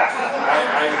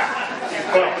 You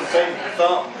compensate for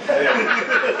something.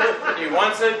 He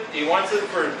wants it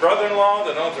for his brother-in-law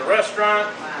that owns a restaurant.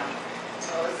 Wow.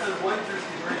 Oh, this is waitress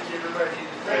can reach everybody.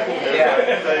 Yeah.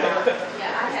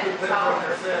 Yeah, I had to call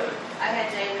her. I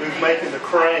had David. Who's making the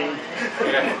crane?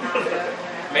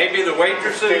 Maybe the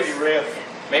waitresses. Steady riff.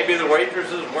 Maybe the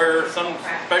waitresses wear some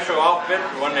special outfit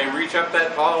when they reach up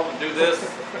that tall and do this.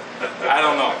 I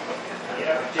don't know. You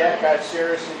know, Jack, I'd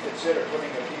seriously consider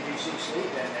putting a PVC sleeve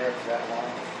in there for that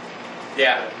long.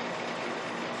 Yeah.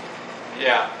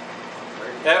 Yeah.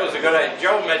 That was a good idea.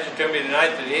 Joe mentioned to me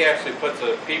tonight that he actually puts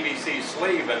a PVC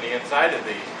sleeve on the inside of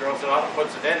these, drills it out and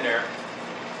puts it in there.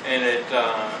 And it,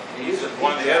 he says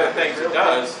one of the other things it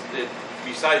does,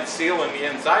 besides sealing the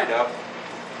inside up,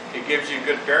 it gives you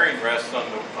good bearing rest on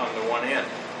the one end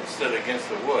instead of against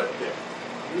the wood. Yeah.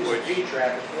 Use a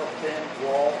V-trap, it's real thin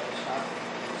wall, it's not,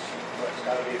 it's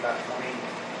got to be about 20,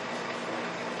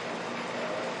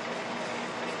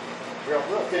 real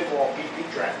thin wall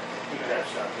V-trap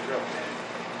stuff, it's real thin,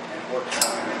 and it works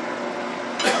fine.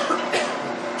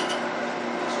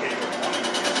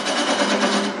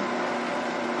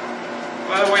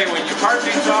 By the way, when you part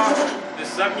these off, this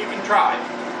is something you can try,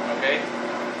 okay?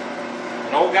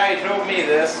 An old guy showed me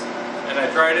this, and I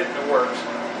tried it, and it works.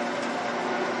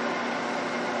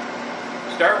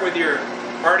 Start with your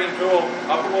parting tool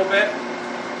up a little bit.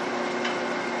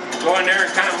 Go in there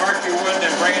and kind of mark your wood,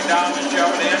 then bring it down and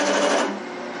shove it in.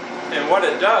 And what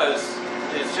it does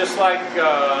is just like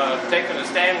taking a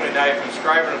Stanley knife and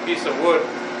scribing a piece of wood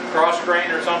cross grain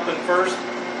or something first.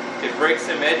 It breaks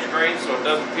them edge grains so it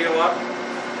doesn't peel up.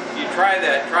 You try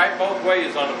that. Try it both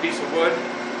ways on a piece of wood,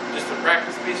 just a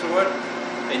practice piece of wood,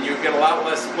 and you get a lot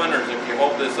less splinters if you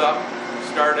hold this up,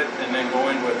 start it, and then go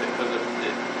in with it, because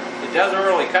it doesn't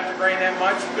really cut the grain that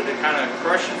much, but it kind of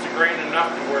crushes the grain enough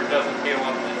to where it doesn't peel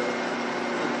up.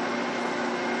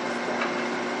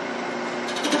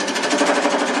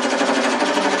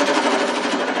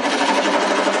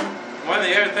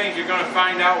 things you're going to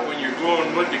find out when you're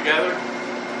gluing wood together,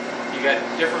 you got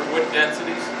different wood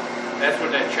densities. That's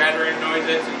what that chattering noise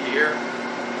is that you hear.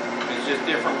 It's just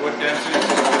different wood densities.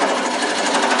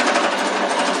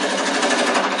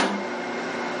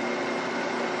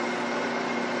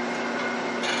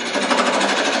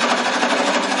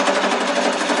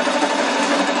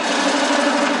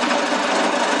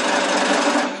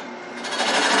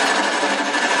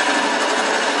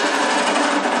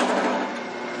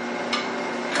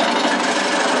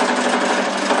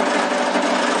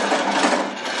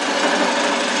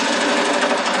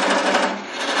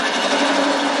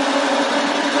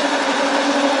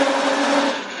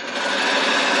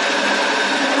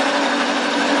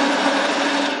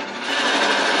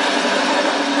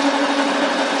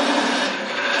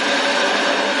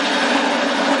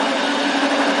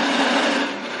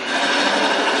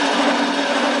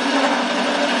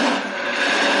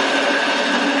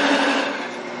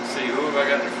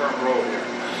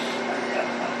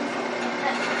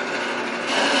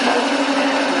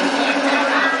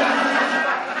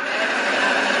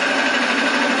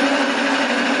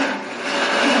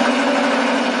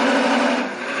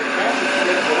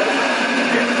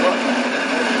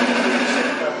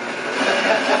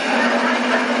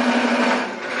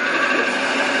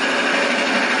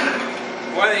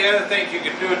 Things you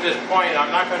could do at this point,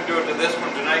 I'm not going to do it to this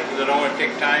one tonight because I don't want to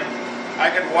take time.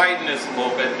 I could widen this a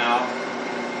little bit now,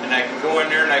 and I can go in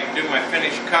there and I can do my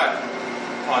finished cut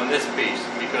on this piece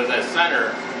because that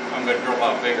center I'm going to drill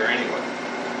out bigger anyway.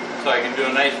 So I can do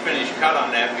a nice finished cut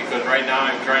on that because right now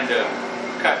I'm trying to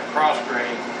cut cross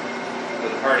grain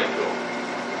with a parting tool.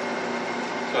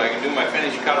 So I can do my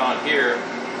finished cut on here.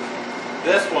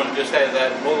 This one just has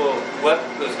that little lip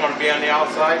that's going to be on the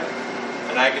outside.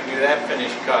 And I can do that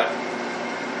finished cut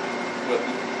with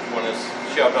when it's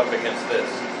shoved up against this.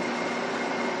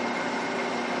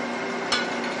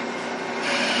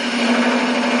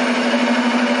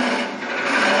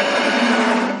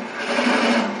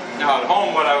 Now at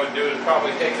home what I would do is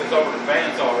probably take this over to the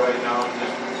bandsaw right now and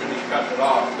just finish cutting it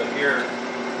off. But here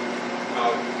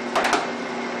I'll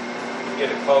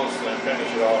get it close and then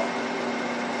finish it off.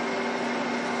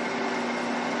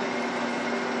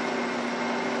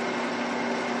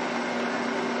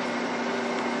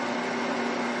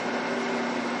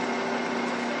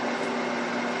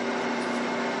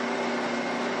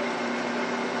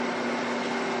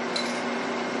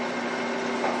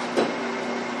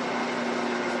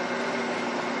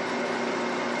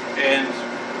 And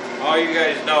all you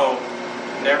guys know,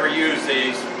 never use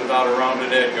these without a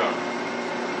rounded edge on them.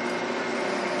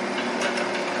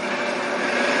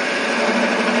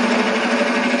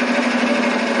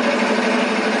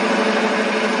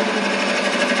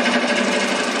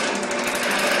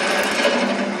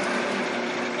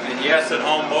 And yes, at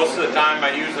home most of the time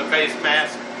I use a face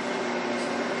mask,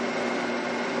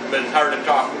 but it's hard to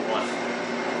talk with one.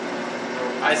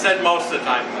 I said most of the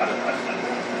time.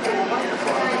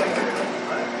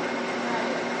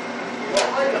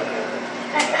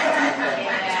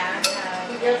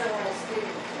 He doesn't want to speak.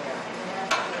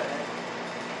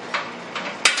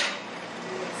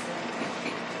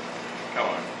 Come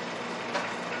on.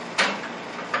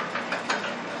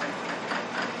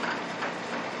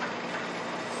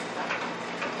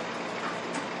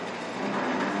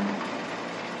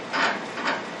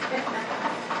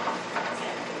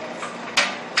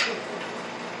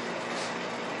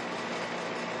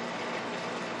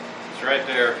 It's right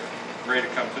there, ready to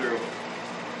come through.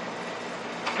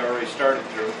 It's already started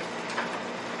through.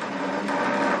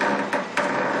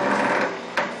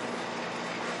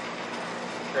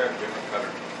 Grab a different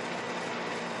cutter.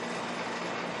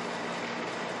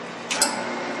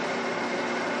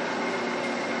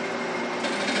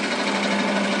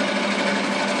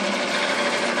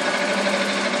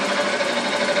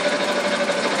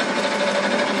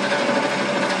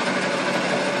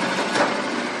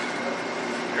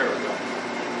 There we go.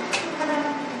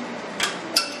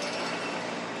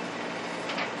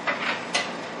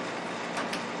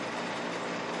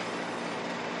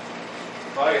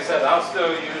 Like I said, I'll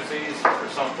still use these for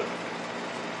something.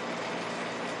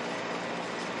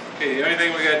 Okay, the only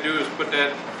thing we gotta do is put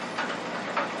that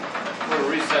little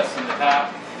recess in the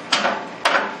top.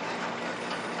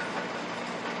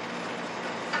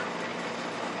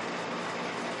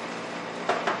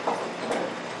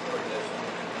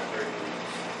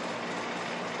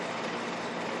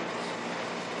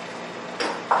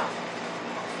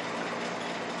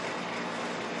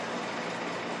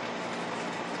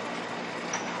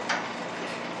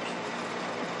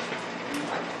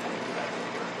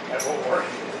 That won't work.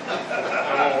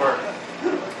 That won't work.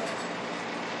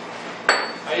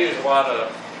 I use a lot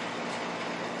of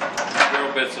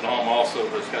drill bits at home also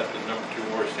that's got the number 2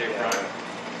 Morse taper on it.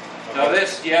 Now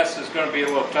this, yes, is going to be a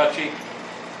little touchy.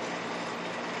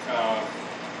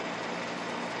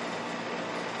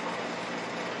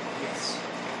 Yes.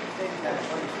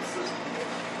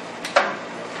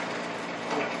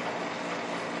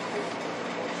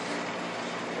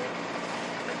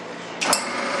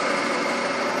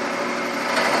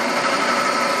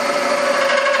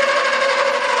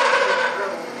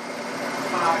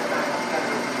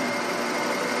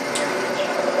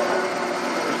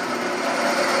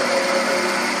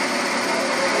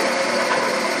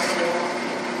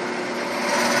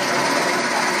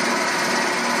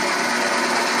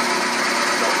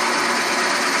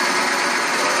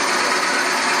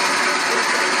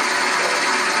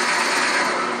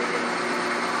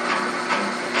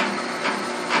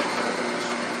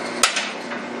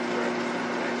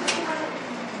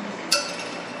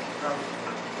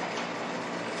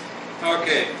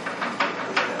 Okay.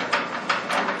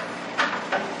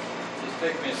 Just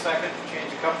take me a second to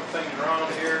change a couple things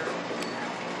around here.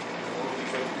 We'll be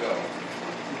good to go.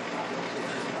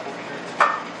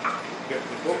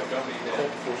 Don't be dead.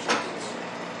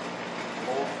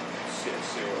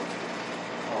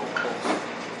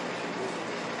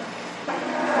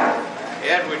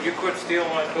 Ed, would you quit stealing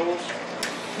my tools?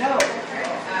 No.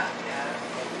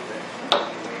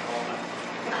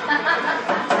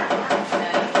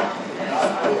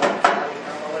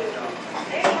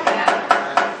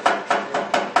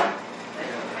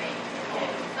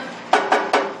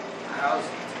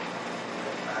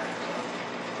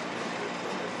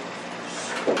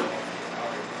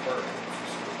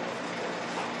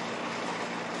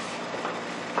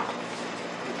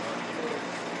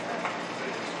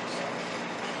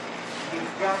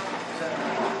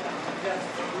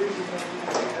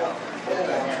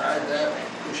 Tried that.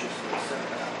 Push it.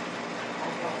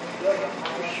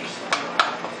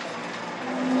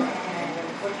 And then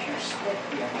put your stick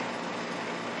in.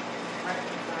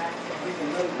 You can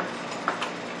move it.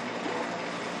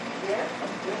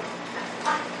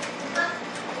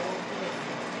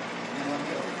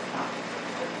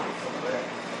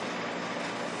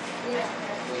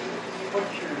 You put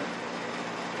your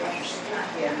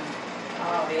stick in.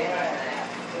 Oh, yeah.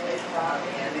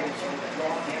 And then go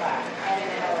on the back.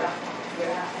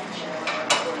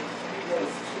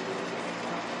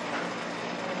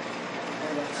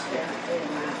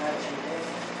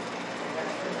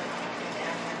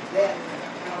 Then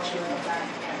reach in the back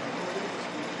and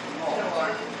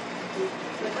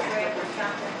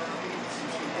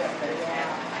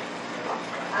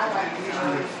I like to use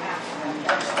and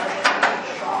that's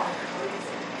sharp.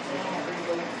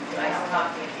 Nice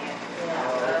coffee again.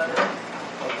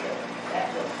 That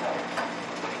will help.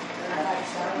 And I like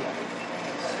some.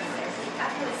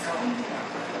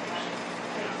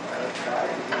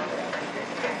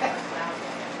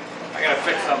 I gotta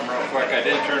fix something real quick. I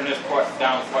didn't turn this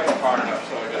down quite far enough,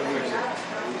 so I gotta fix it.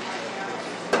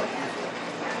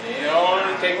 It'll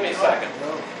only take me a second.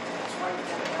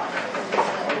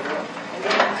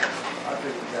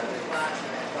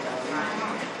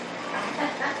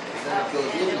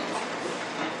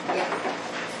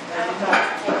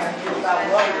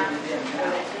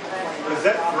 Is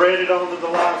that threaded onto the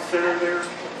live center there?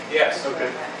 Yes.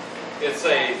 Okay. It's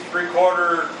a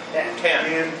 3/4 10.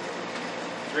 And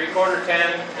 3/4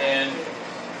 10, and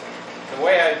the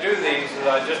way I do these is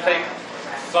I just take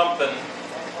something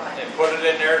and put it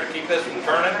in there to keep this from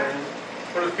turning.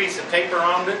 Put a piece of tape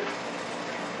around it.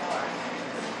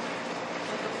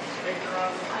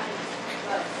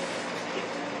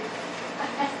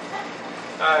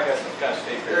 I got some scotch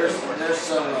tape here. There's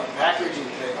some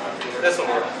packaging tape up here. This'll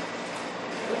work.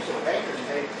 There's some baker's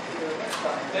tape.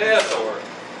 Yeah, this'll work.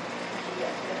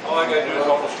 All I gotta do is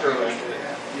hold a screw into it.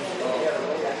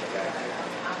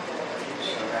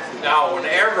 Now,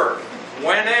 whenever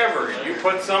you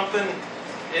put something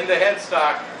in the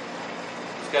headstock,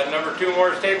 it's got number 2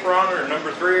 Morse taper on it, or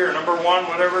number 3, or number 1,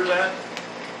 whatever it's at,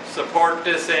 support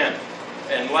this end.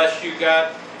 Unless you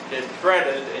got it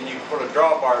threaded and you put a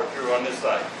drawbar through on this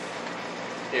side.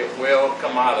 It will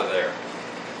come out of there.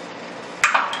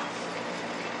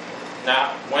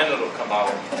 Now, when it'll come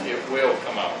out, it will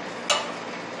come out.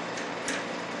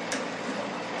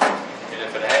 And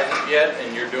if it hasn't yet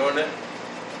and you're doing it,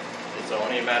 it's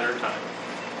only a matter of time.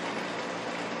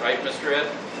 Right, Mr.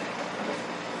 Ed?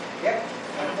 Yep.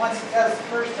 And once it does the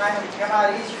first time, it'll come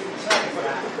out easier than the second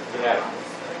time. Yeah.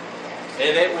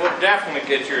 And it will definitely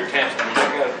get your attention when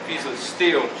you got a piece of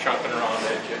steel chunking around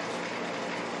at you.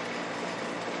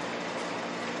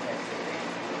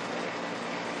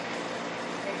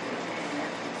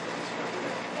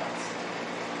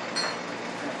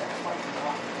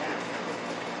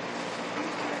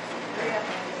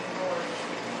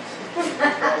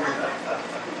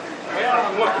 Well,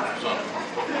 I'm looking for something.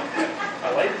 I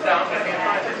laid it down, but I can't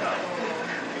find it now.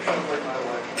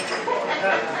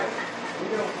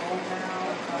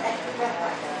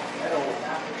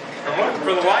 I'm looking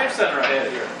for the live center I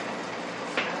had here.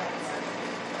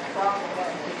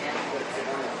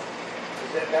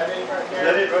 Is that it right Is there?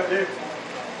 that it right there?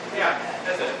 Yeah,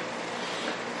 that's it.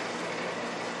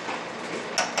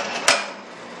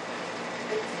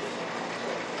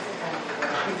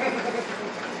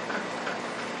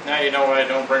 Now you know why I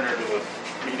don't bring her to the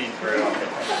meetings very often.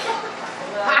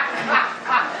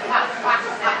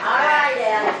 All right,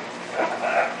 Dad.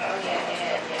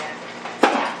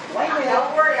 Wait a minute.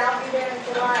 Don't worry, I'll be there in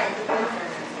July at the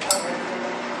Woodturners.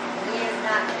 He is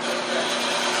not going to be good.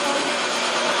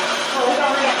 Oh, we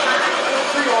don't have time. It's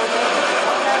pre-ordained.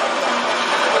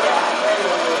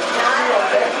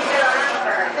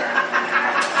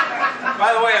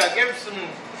 By the way, I'll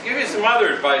give you some other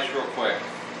advice real quick.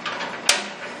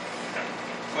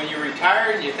 When you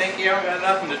retire and you think you haven't got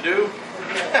nothing to do,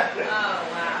 Oh,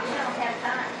 wow. We don't have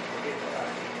time.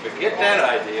 forget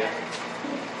that idea.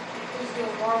 He's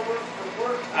doing more work for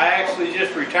work. I actually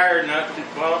just retired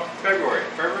February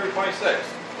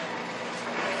 26th.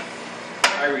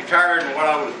 I retired and what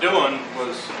I was doing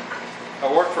was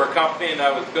I worked for a company and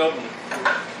I was building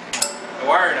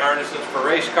wiring harnesses for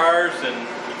race cars and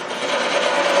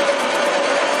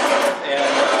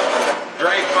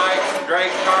drag bikes and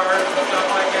drag cars and stuff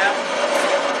like that.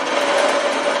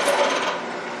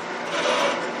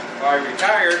 Well, I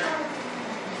retired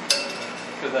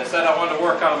because I said I wanted to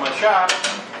work out of my shop.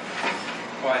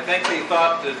 Well, I think they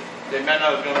thought that they meant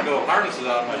I was going to build harnesses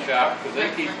out of my shop because they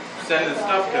keep sending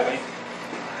stuff to me.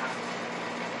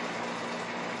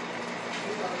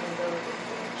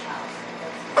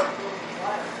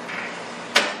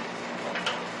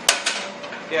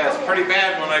 Yeah, it's pretty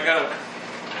bad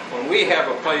when we have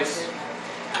a place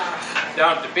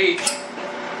down at the beach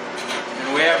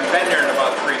and we haven't been there in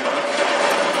about 3 months.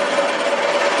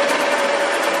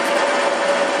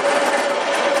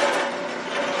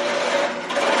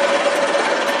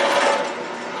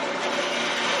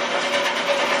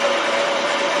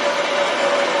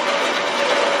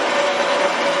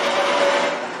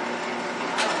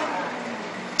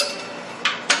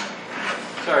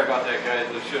 Sorry about that, guys.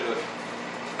 I should have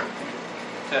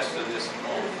tested this at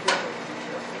home.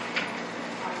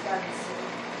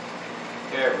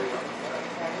 There we go.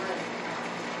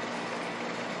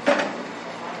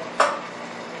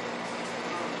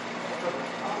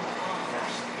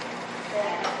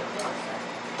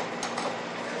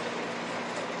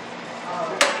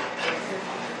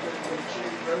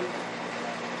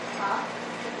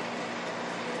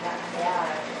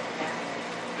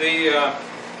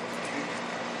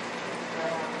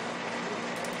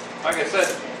 Like I said,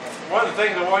 one of the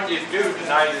things I want you to do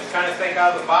tonight is kind of think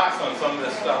out of the box on some of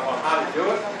this stuff, on how to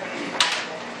do it.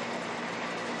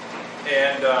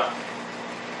 And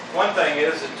one thing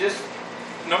is just,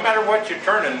 no matter what you're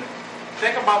turning,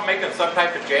 think about making some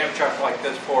type of jam chuck like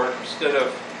this for it instead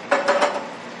of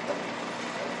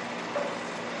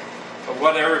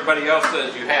what everybody else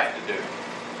says you have to do.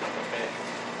 Okay?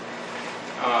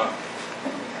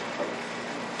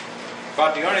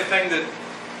 About the only thing that,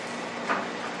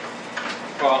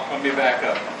 well, let me back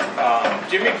up.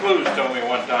 Jimmy Clues told me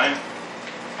one time,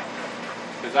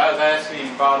 because I was asking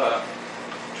him about a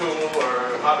tool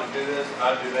or how to do this,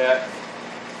 how to do that.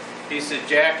 He said,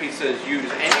 Jack, he says,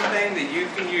 use anything that you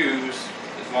can use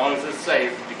as long as it's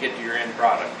safe to get to your end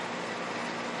product.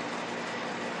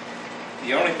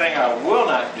 The only thing I will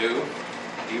not do,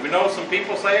 even though some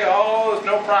people say, oh, it's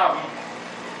no problem.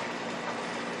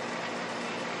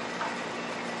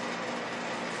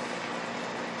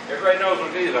 Everybody knows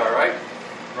what these are, right?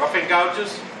 Roughing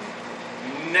gouges.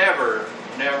 Never,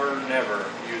 never, never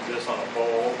use this on a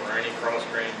bowl or any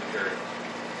cross-grain material.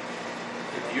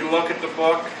 If you look at the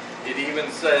book, it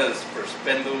even says for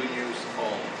spindle use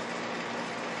only.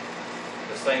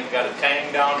 This thing's got a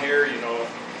tang down here, you know.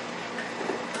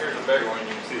 Here's a bigger one,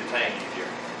 you can see the tang easier.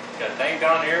 Got a tang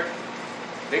down here.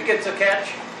 If it gets a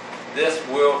catch, this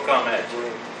will come at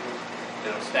you.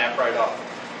 It'll snap right off.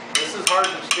 This is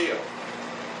hardened steel.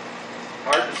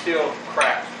 Hardened steel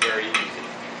cracks very easy.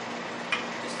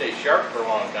 It stays sharp for a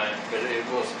long time, but it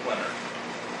will splinter.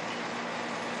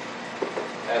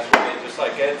 That's why, just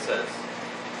like Ed says,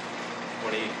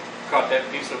 when he caught that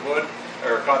piece of wood,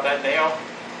 or caught that nail,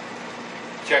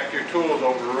 check your tools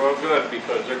over real good,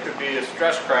 because there could be a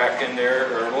stress crack in there,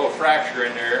 or a little fracture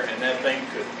in there, and that thing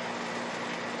could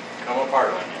come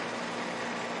apart on you.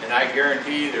 And I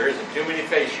guarantee there isn't too many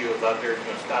face shields out there that's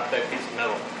going to stop that piece of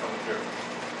metal from coming through.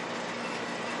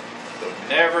 So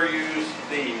never use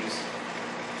these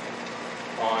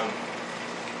on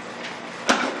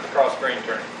cross grain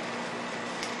turning.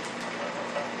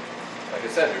 Like I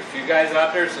said, there's a few guys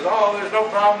out there that says, oh, there's no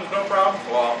problems, no problems.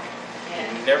 Well,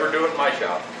 you never do it in my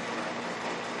shop.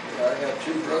 I got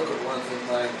 2 broken ones in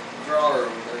my drawer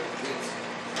over there. Kids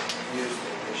used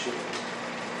them. They shouldn't.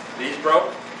 These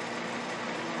broke?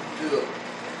 2 of them.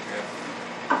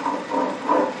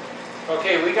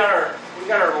 Okay, we got our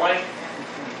length.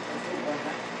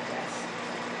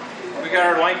 We got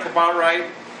our length about right.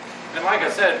 And like I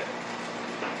said,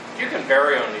 you can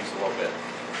vary on these a little bit.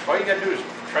 All you gotta do is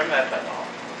trim that thing off.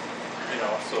 You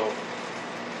know, so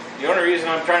the only reason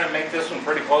I'm trying to make this one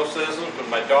pretty close to this one because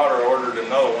my daughter ordered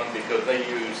another one because they're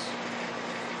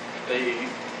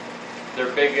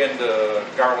big into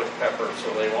garlic pepper,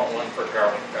 so they want one for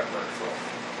garlic pepper. So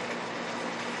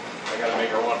I gotta make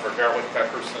her one for garlic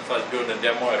pepper. Since I was doing a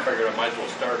demo, I figured I might as well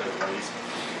start it at least.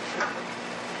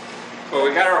 But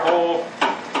we got our whole,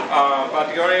 about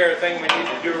the only other thing we need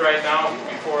to do right now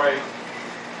before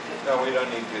no, we don't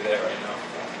need to do that right now.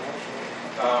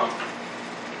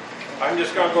 I'm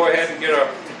just going to go ahead and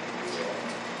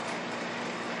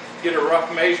get a rough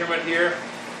measurement here.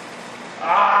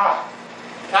 Top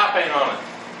ain't on it.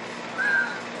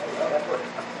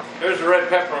 There's the red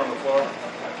pepper on the floor.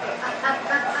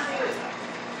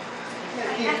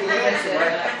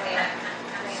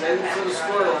 Save it for the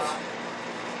squirrels.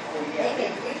 Oh, yeah.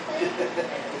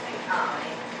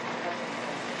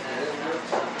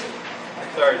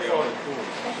 Sorry, Joe.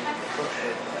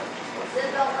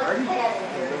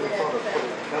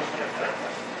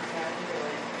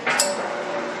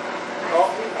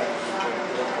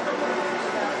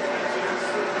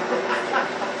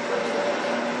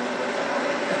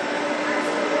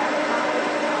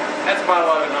 That's about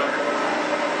 1100.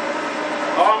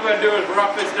 All I'm going to do is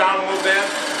rough this down a little bit.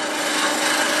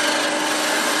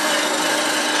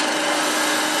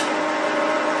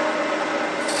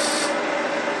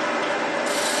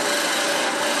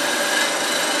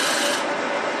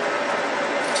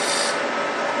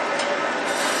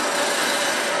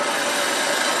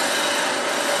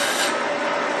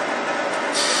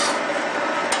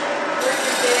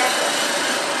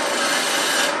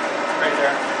 Right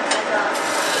there.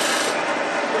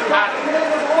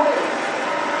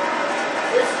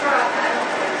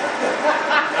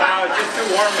 No, it's just too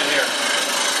warm in here.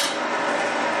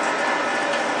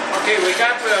 Okay, we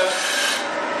got the.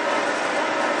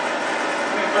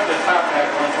 Let me put the top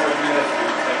back on before we do this.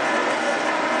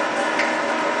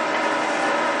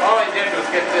 All I did was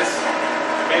get this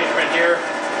measurement here.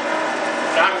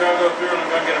 Now I'm going to go through and I'm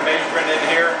going to get a measurement in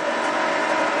here.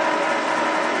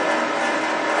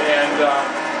 And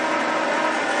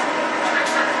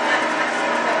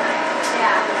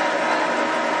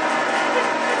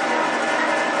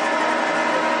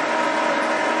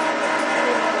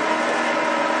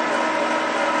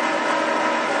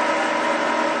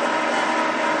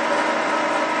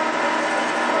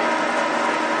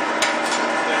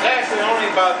there's actually only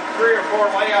about 3 or 4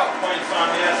 layout points on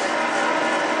this.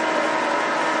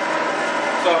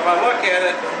 So if I look at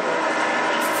it,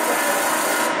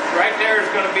 right there is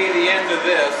going to be the end of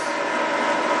this.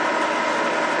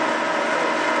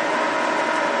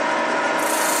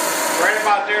 Right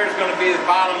about there is going to be the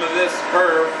bottom of this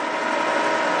curve.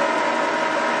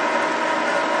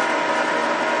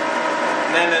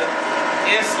 And then it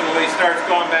instantly starts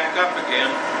going back up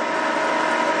again.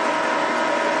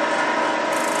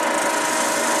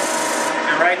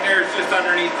 And right there is just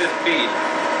underneath this bead.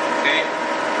 Okay?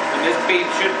 And this bead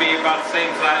should be about the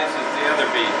same size as the other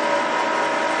bead.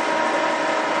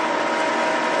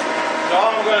 So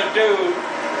all I'm going to do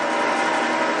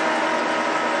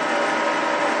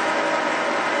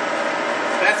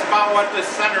that's about what this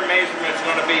center measurement is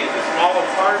going to be, the smaller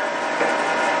part.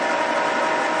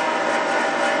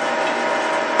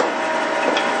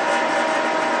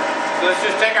 So let's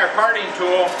just take our parting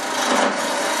tool.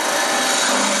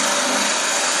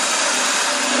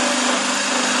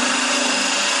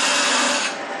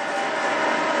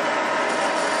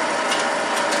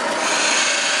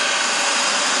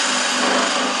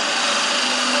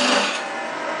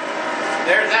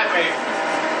 There's that measurement.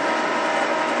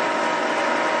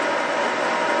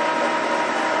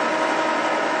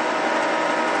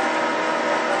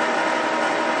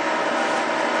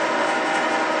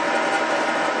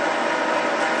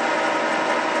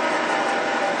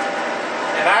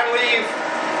 And I leave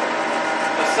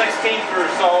a 16th or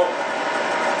so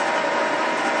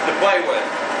to play with.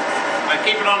 I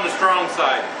keep it on the strong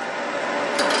side.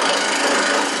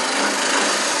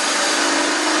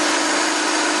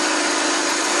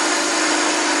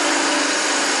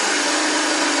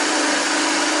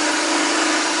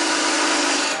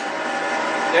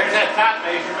 There's that top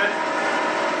measurement.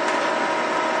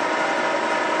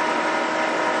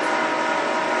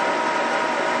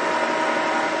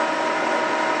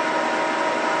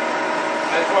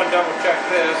 I just want to double check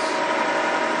this.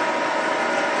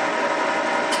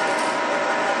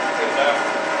 Good enough.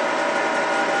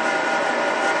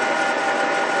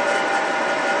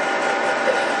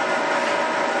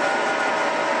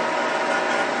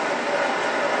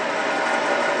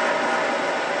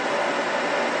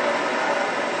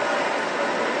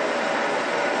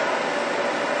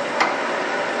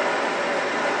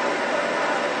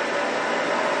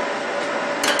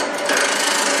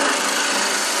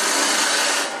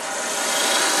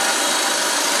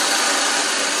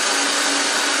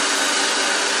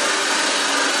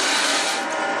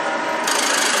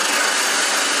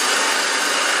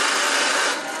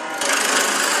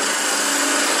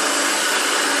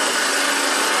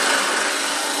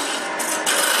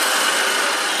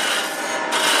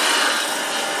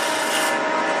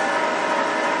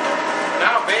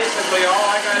 Basically, all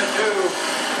I gotta do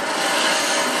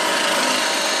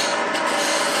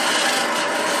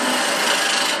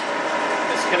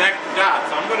is connect the dots.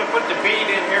 I'm gonna put the bead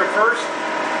in here first.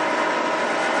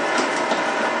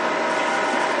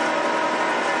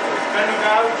 Spindle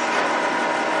gouge.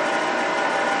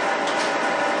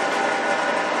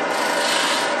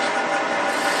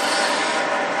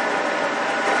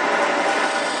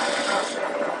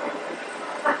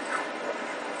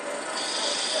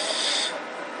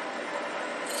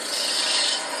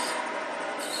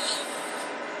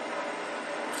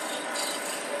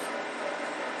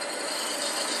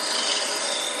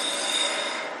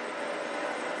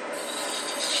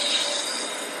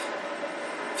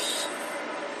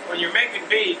 When you're making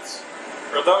beads,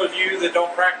 for those of you that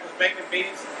don't practice making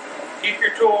beads, keep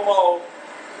your tool low,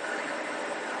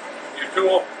 your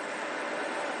tool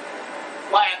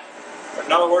flat. In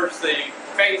other words, the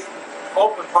face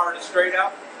open part is straight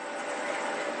up.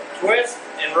 Twist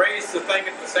and raise the thing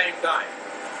at the same time.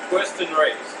 Twist and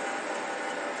raise.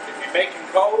 If you're making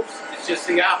coves, it's just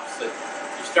the opposite.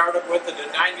 You start up with it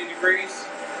at 90 degrees,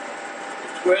 you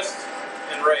twist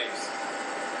and raise.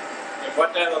 And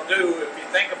what that'll do, if you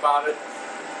think about it,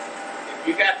 if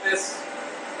you got this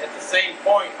at the same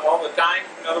point all the time,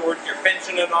 in other words, you're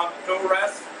pinching it on the tool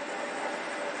rest,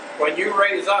 when you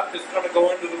raise up, it's going to go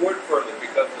into the wood further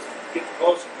because it's getting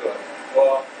closer to it.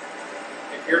 Well,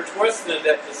 if you're twisting it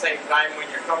at the same time when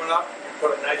you're coming up, you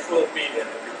put a nice little bead in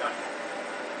every time.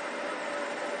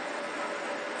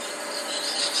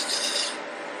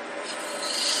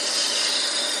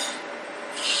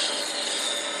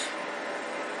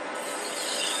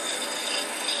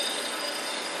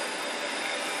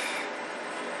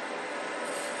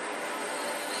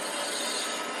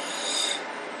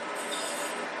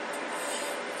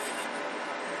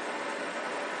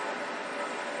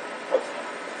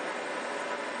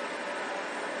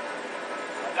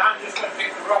 Now I'm just going to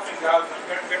take the roughing gouge and I'm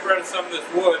going to get rid of some of this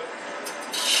wood.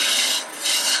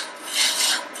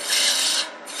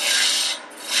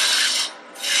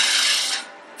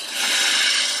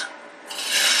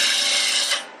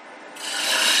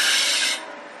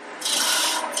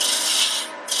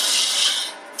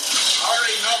 I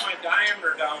already know my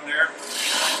diameter down there.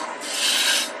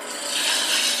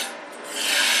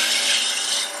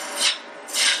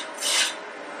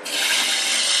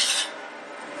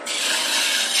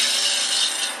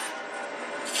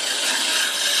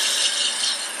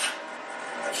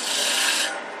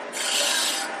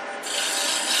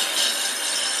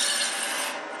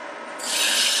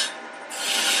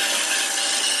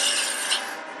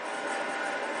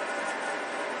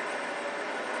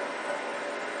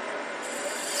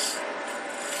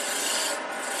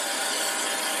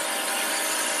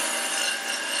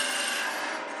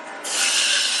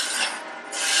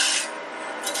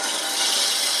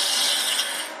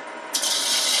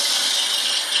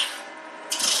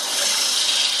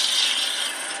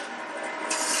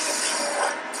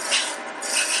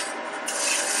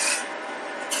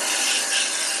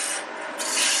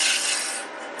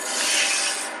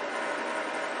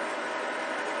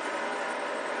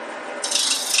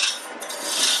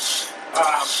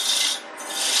 I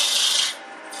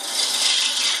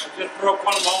just broke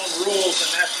one of my own rules,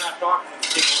 and that's not talking to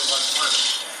people about money.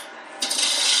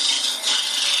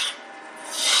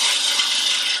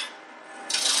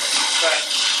 But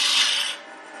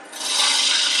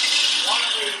one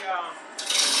of the,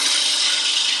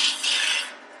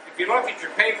 if you look at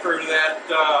your paper, that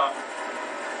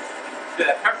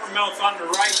peppermint's on the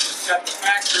right that's got the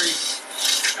factory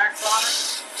specs on it.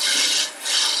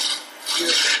 You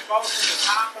see both in the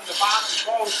top and the bottom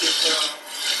post,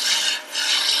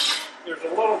 there's a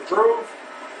little groove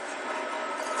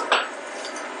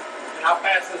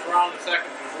around in a second.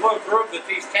 There's a little groove that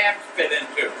these tabs fit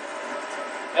into.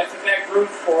 That's what that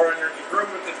groove's for, and there's a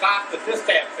groove at the top that this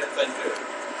tab fits into.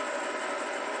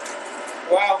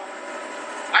 Well,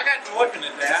 I got to looking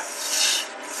at that.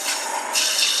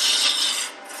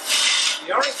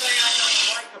 The only thing I don't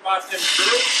like about them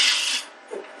grooves,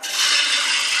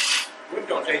 wood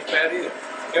don't taste bad either.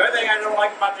 The only thing I don't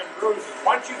like about them grooves is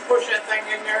once you push that thing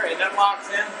in there and it locks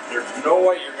in, there's no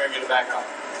way you're going to get it back out.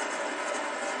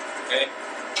 Okay?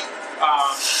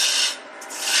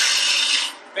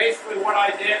 Basically what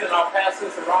I did, and I'll pass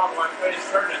this around when I'm finished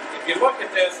turning, if you look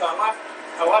at this, I left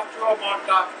two of them on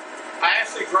top. I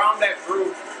actually ground that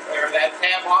groove, or that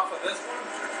tab off of this one.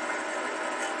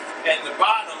 And the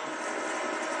bottom,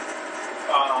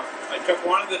 I took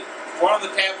one of the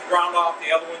tabs ground off,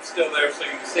 the other one's still there so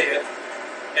you can see it.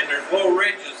 And there's little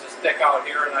ridges that stick out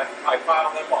here, and I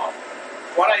file them off.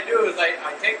 What I do is I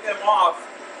take them off,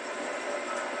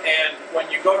 and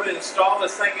when you go to install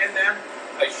this thing in there,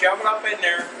 I shove it up in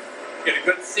there, get a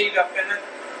good seat up in it.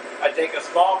 I take a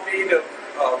small bead of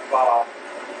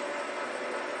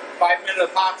 5-minute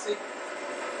epoxy,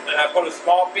 and I put a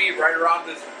small bead right around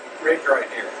this ridge right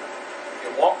here.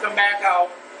 It won't come back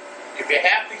out. If you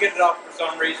have to get it out for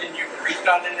some reason, you can reach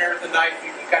down in there with a knife,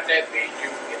 you can cut that bead, you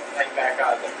can get the thing back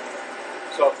out of there.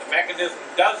 So if the mechanism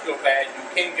does go bad, you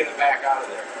can get it back out of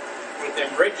there. With them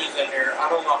ridges in there, I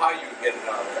don't know how you get it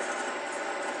out of there.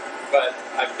 But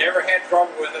I've never had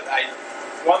trouble with it.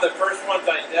 One of the first ones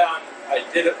I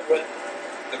did it with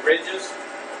the ridges,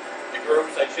 the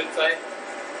grooves I should say.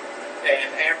 And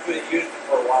after they used it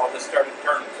for a while, this started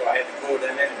turning, so I had to glue it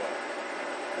in anyway.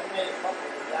 I made a couple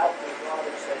without the rod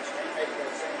extension. They make the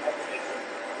same mechanism,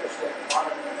 just at the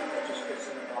bottom, it just fits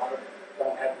in the bottom,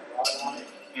 don't have the rod on it.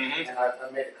 Mm-hmm. And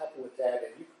I made a couple with that,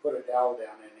 and you can put a dowel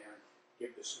down in there and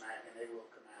give the smack, and they will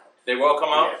come out. They will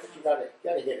come out? Yeah, but you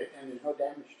gotta hit it, and there's no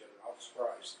damage to it. I was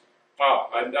surprised. Oh,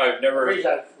 I've never. The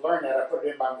reason I learned that, I put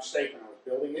it in by mistake when I was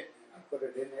building it, and I put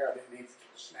it in there. I didn't need to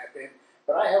snap in,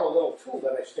 but I have a little tool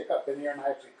that I stick up in there, and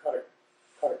I actually cut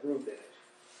a groove in it.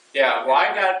 Yeah, well,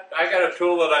 I got a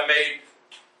tool that I made.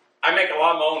 I make a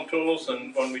lot of my own tools,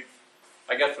 and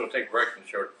I guess we'll take a break and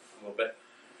short a little bit.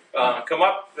 Come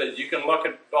up, you can look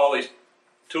at all these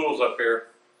tools up here.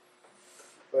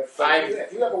 But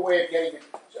if you have a way of getting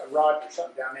a rod or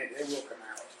something down there, they will come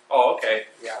out. Oh, okay.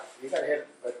 Yeah, you gotta hit it,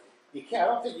 but you can't.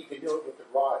 I don't think you can do it with the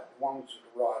rod, the ones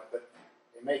with the rod. But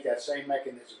they make that same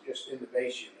mechanism just in the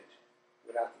base unit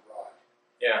without the rod.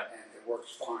 Yeah. And it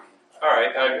works fine. All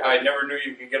right. I never knew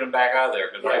you could get them back out of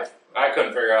there because I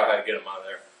couldn't figure out how to get them out of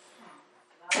there.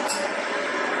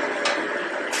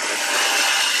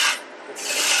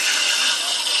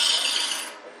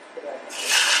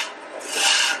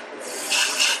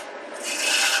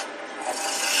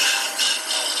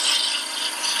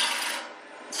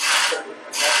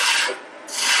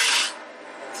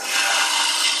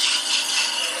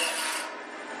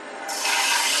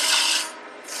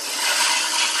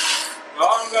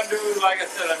 All I'm going to do, like I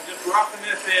said, I'm just roughing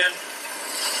this in.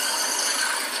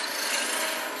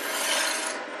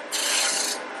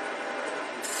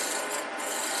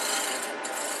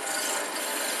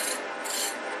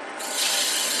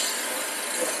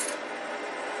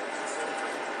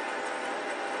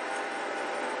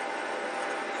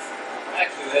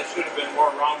 Actually, that should have been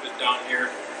more rounded down here.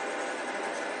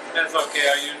 That's okay,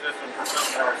 I'll use this one for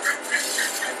something else.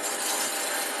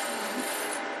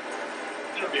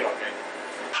 It'll be okay.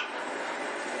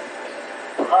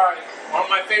 Alright, one of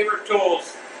my favorite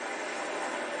tools.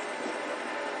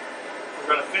 We're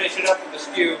going to finish it up with the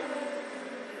skew.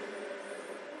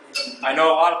 I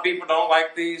know a lot of people don't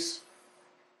like these.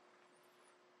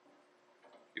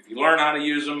 If you learn how to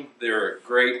use them, they're a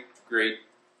great, great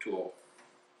tool.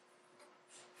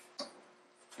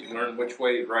 If you learn which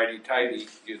way righty-tighty,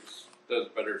 it does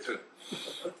better too.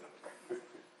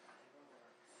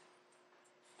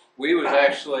 We was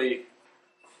actually,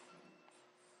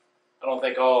 I don't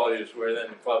think all of us were in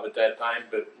the club at that time,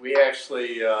 but we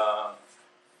actually,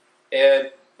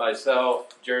 Ed,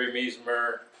 myself, Jerry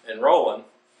Meismer, and Roland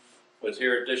was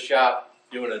here at this shop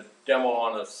doing a demo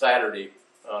on a Saturday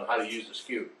on how to use a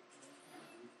skew.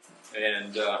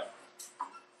 And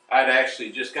I'd actually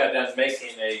just got done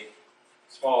making a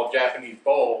small Japanese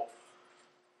bowl,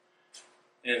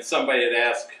 and somebody had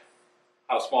asked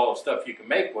how small of stuff you can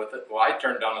make with it. Well, I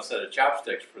turned down a set of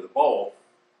chopsticks for the bowl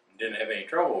and didn't have any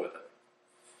trouble with it.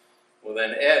 Well,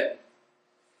 then Ed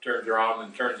turns around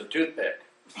and turns a toothpick.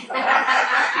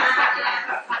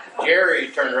 Jerry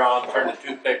turned around and turned a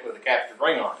toothpick with a captive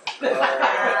ring on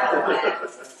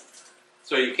it.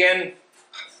 So you can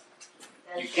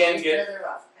get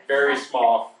very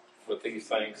small with these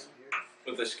things.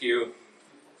 with the skew.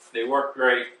 They work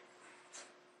great.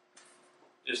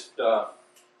 Just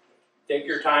take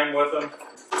your time with them,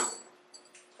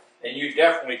 and you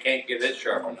definitely can't get it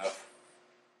sharp enough.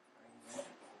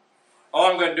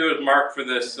 All I'm going to do is mark for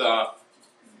this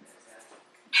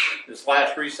this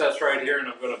last recess right here, and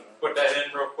I'm going to put that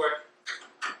in real quick.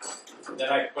 Then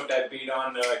I can put that bead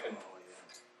on, then I can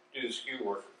do the skew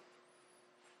work.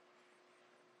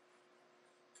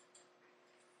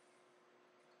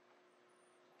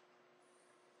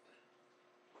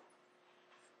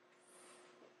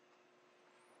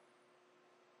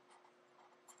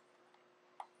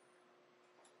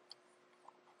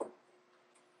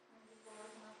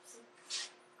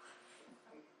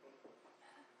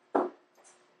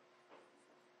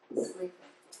 Sleeping.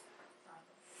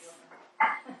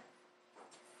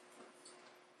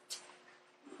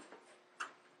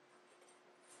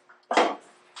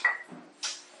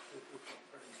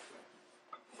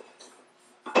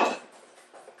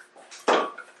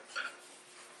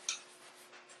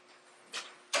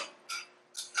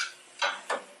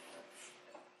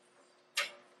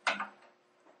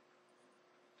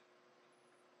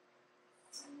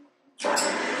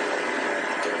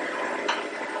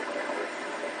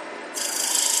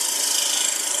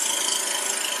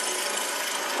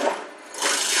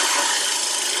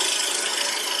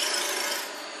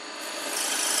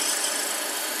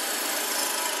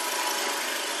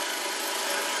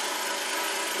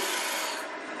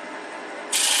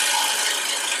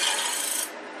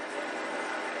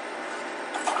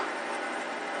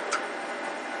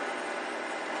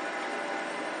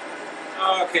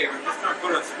 Okay, we're just going to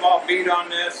put a small bead on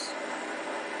this.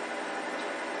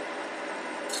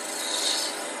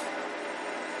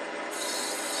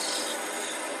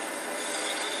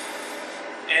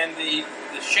 And the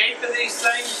shape of these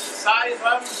things, the size of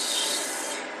them,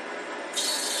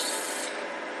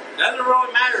 doesn't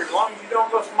really matter as long as you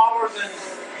don't go smaller than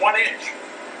 1 inch.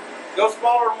 Go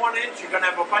smaller than 1 inch, you're going to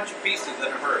have a bunch of pieces in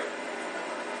a hurry.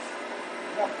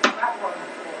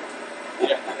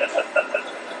 Yeah.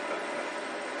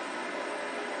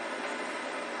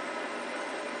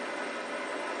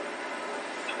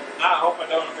 Now I hope I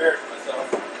don't embarrass myself.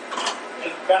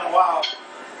 It's been a while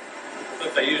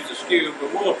since I used a skew,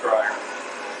 but we'll try.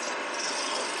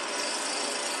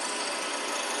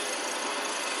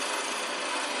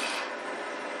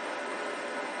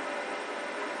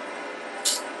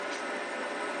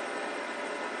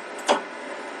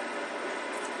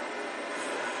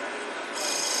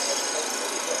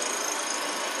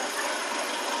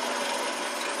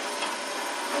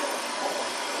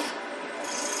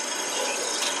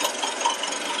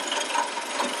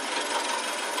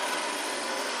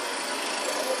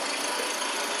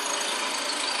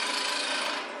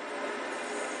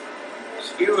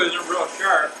 Skew isn't real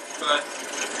sharp, but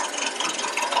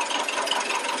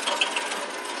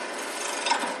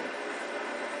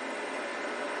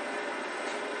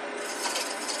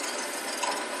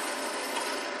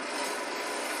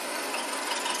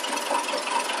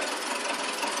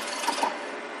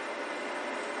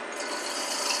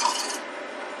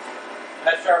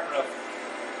that's sharp enough.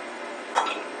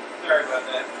 Sorry about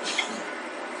that.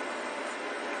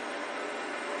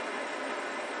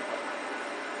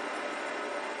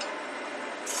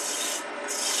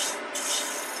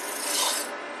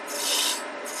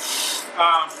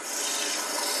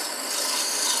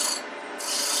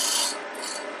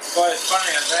 Well, it's funny,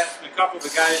 I was asking a couple of the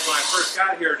guys when I first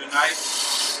got here tonight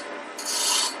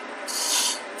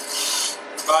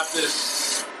about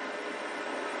this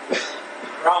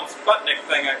round Sputnik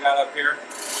thing I got up here,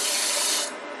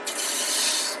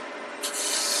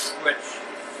 which,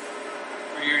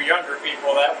 for you younger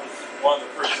people, that was one of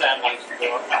the first satellites to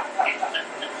go up.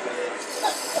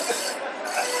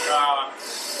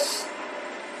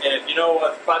 And if you know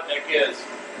what Sputnik is,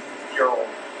 you're old.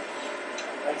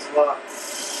 Thanks a lot.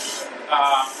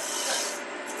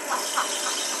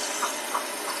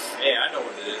 Hey, I know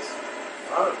what it is.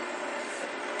 Oh.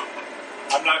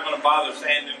 I'm not going to bother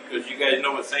sanding because you guys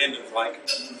know what sanding's like.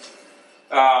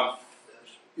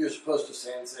 You're supposed to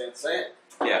sand.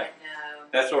 Yeah, No.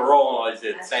 that's what Roland always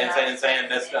did. That's Sand, what I sand, was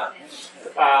sand, that's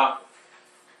thinking. done.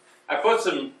 I put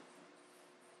some,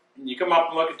 you come up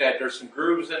and look at that, there's some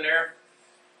grooves in there,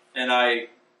 and I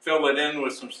filled it in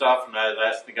with some stuff, and I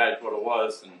asked the guys what it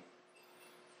was, and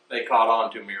they caught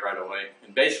on to me right away.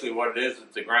 And basically what it is,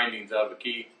 it's the grindings out of a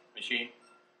key machine.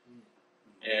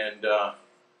 And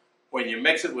when you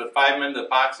mix it with 5-minute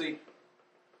epoxy,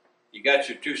 you got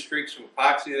your 2 streaks of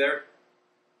epoxy there.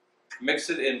 Mix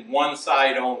it in one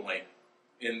side only,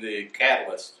 in the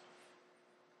catalyst,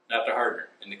 not the hardener.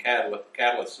 In the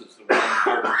catalyst is the one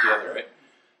hardens the other, right?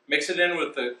 mix it in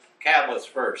with the catalyst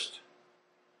first.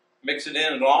 Mix it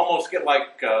in, it'll almost get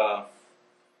like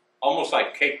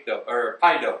cake dough or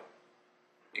pie dough.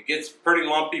 It gets pretty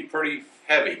lumpy, pretty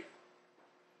heavy.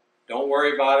 Don't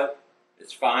worry about it,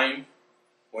 it's fine.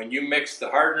 When you mix the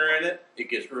hardener in it, it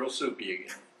gets real soupy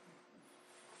again.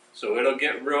 So it'll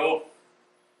get real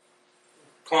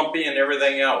clumpy and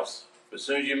everything else. As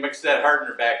soon as you mix that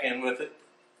hardener back in with it,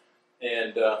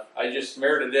 and I just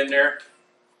smeared it in there,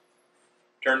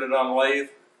 turned it on the lathe,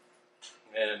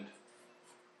 and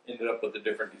ended up with a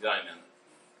different design in it.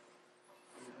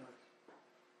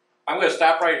 I'm going to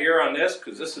stop right here on this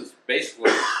because this is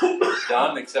basically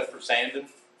done except for sanding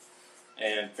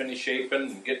and finish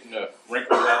shaping and getting the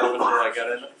wrinkles out of it that I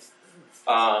got in it.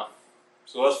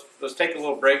 So let's take a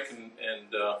little break and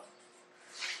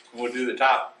we'll do the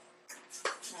top.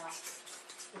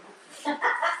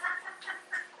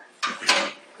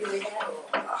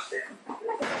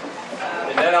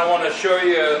 And then I want to show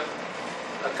you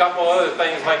a couple other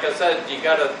things. Like I said, you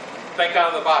got to think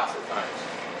out of the box at times.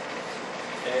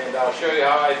 And I'll show you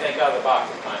how I think out of the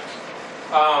box at times.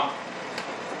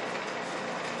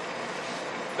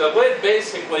 The lid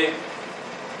basically,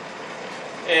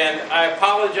 and I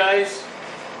apologize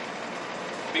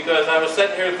because I was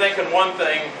sitting here thinking one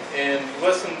thing and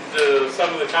listening to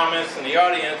some of the comments in the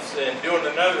audience and doing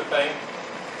another thing.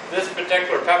 This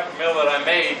particular pepper mill that I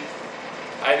made,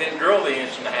 I didn't drill the 1.5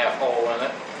 inch hole in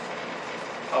it.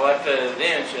 I left it at 1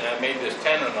 inch and I made this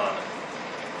tenon on it.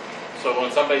 So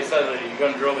when somebody said that you're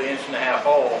going to drill the 1.5 inch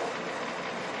hole,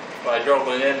 well, I drilled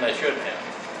it in and I shouldn't have.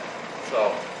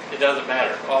 So it doesn't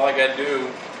matter. All I got to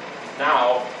do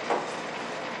now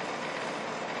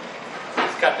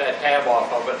is cut that tab off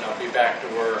of it and I'll be back to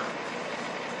where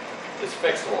it's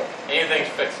fixable. Anything's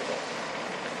fixable.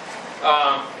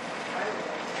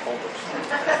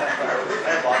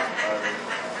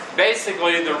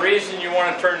 Basically, the reason you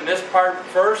want to turn this part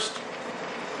first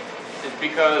is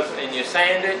because, and you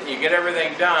sand it, you get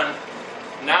everything done.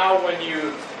 Now when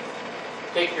you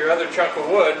take your other chunk of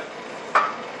wood,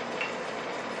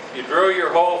 you drill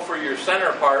your hole for your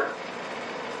center part,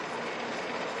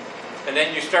 and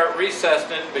then you start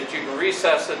recessing it, but you can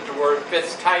recess it to where it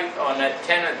fits tight on that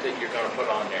tenon that you're going to put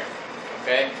on there,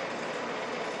 okay?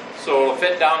 So it'll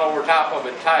fit down over top of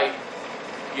it tight.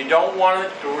 You don't want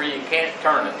it to where you can't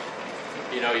turn it.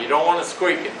 You know, you don't want to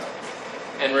squeak it.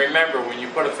 And remember, when you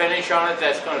put a finish on it,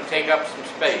 that's going to take up some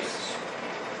space.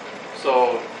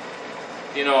 So,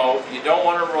 you know, you don't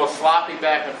want it real sloppy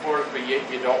back and forth, but you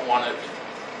don't want it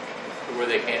to where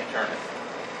they can't turn it.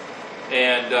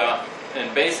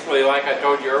 And basically, like I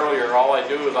told you earlier, all I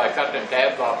do is I cut them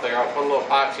tabs off there, I'll put a little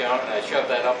epoxy on it, and I shove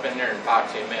that up in there and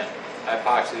epoxy them in. I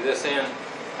epoxy this in,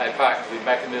 I epoxy the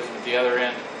mechanism at the other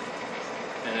end,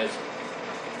 and it's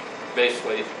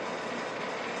basically,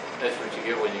 that's what you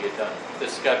get when you get done.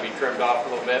 This has got to be trimmed off a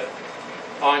little bit.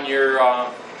 On your,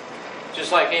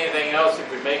 just like anything else,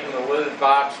 if you're making a lidded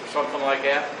box or something like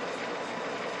that,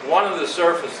 one of the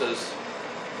surfaces,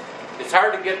 it's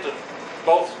hard to get to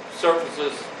both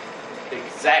surfaces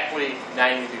exactly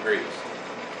 90 degrees.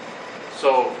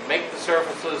 So make the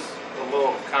surfaces a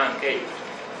little concave.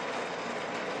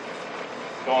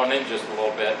 Going in just a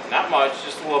little bit. Not much,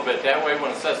 just a little bit. That way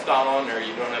when it sets down on there,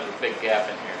 you don't have a big gap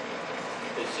in here.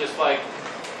 It's just like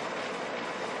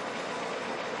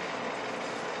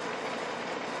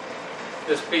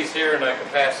this piece here, and I can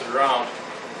pass it around.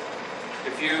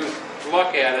 If you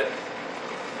look at it,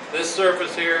 this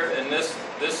surface here and this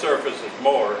surface is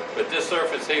more, but this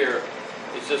surface here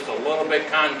is just a little bit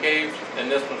concave,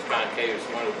 and this one's concave.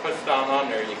 So when it puts down on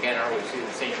there, you can't hardly see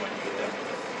the seam when you get done with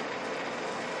it.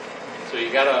 So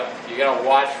you gotta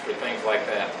watch for things like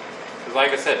that. Because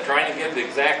like I said, trying to get it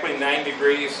exactly 9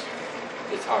 degrees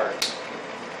is hard.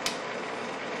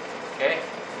 Okay?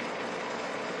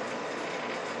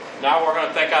 Now we're going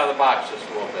to think out of the box just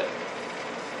a little bit.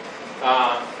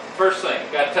 First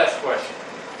thing, got a test question.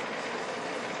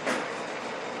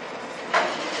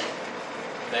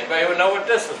 Anybody would know what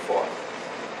this is for?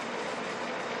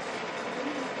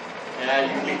 Yeah, you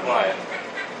can be quiet.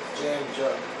 Jam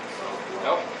jug.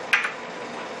 Nope.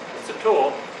 It's a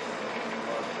tool.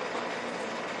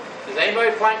 Does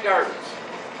anybody plant gardens?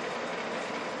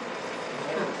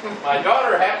 My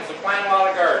daughter happens to plant a lot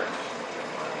of gardens.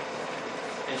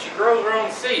 And she grows her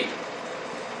own seed.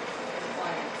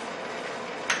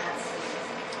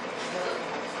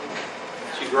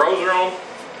 She grows her own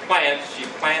plants. She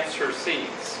plants her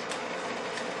seeds.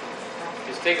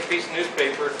 Just take a piece of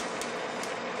newspaper,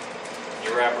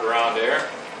 you wrap it around there,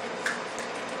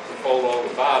 you fold over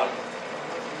the bottom.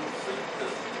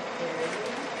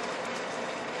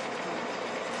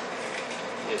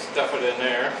 You stuff it in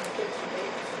there.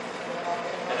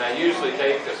 And I usually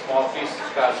take a small piece of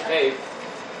Scotch tape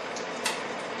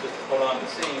just to put on the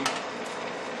seam.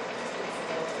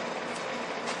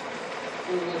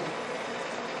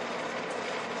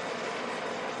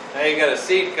 Now you got a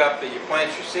seed cup that you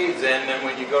plant your seeds in, and then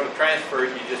when you go to transfer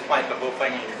it, you just plant the whole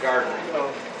thing in your garden.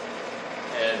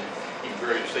 And you can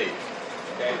grow your seeds.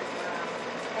 Okay?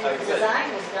 And Like I the said.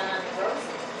 design was done on the roses.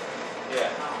 Yeah.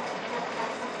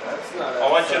 That's not I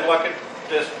want you to outside. look at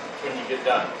this when you get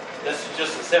done. This is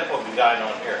just a simple design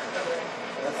on here.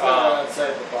 That's not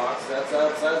outside the box, that's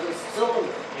outside the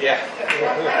cylinder. Yeah.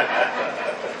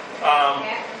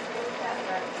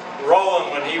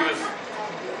 Roland, when he was,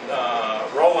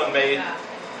 Roland made,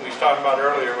 we was talking about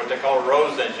earlier, what they call a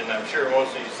rose engine. I'm sure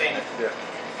most of you've seen it. Yeah.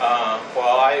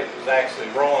 Well, I was actually,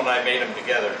 Roland and I made them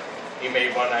together. He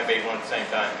made one, I made one at the same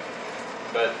time.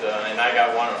 But, and I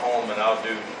got one at home, and I'll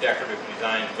do decorative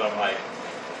designs on my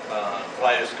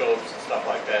kaleidoscopes and stuff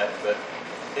like that. But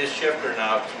his shifter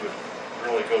knobs would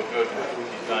really go good with the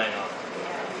design on it.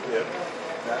 Yep.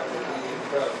 That would be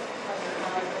incredible.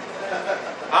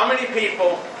 How many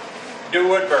people do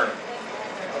wood burning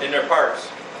in their parts?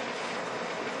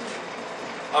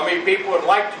 How many people would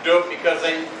like to do it because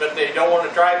but they don't want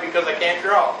to try it because they can't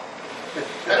draw?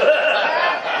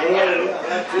 Yeah,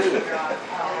 that too.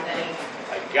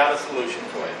 I got a solution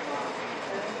for you.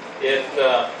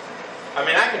 I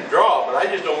mean, I can draw, but I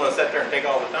just don't want to sit there and take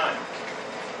all the time.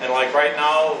 And like right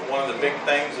now, one of the big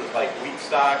things is like wheat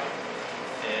stock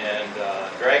and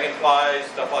dragonflies,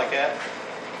 stuff like that.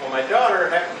 Well, my daughter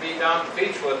happened to be down at the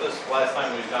beach with us last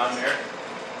time we was down there,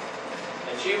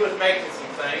 and she was making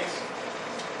some things.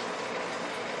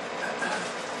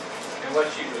 And what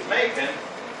she was making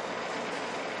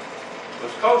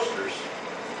was coasters.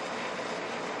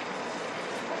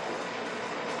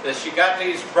 That she got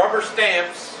these rubber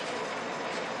stamps.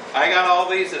 I got all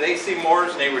these at AC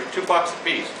Moore's, and they were $2 a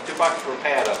piece, $2 for a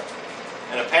pad of them.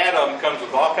 And a pad of them comes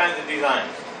with all kinds of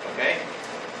designs, okay?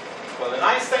 Well, the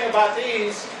nice thing about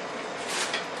these,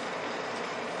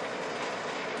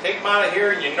 take them out of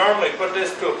here, and you normally put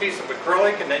this to a piece of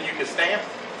acrylic, and then you can stamp.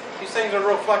 These things are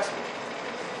real flexible,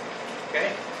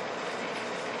 okay?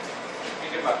 Let me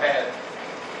get my pad.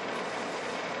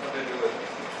 What do I do with it?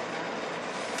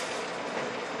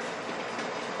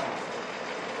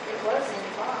 It was in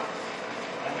the box.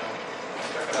 I know.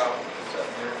 Check it out. It's up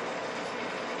here.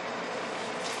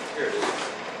 Here it is.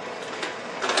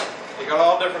 They got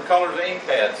all different colors of ink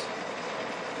pads.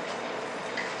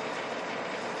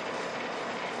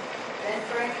 Ben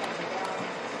Franklin got them.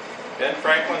 Ben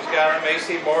Franklin's got them. AC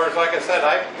Moore's. Like I said,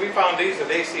 we found these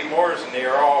at AC Moore's, and they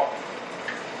are all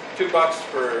 $2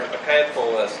 for a pad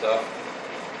full of that stuff.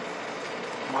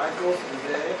 Michael's, is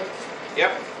that it?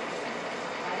 Yep.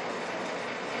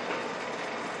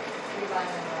 We buy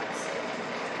them on sale.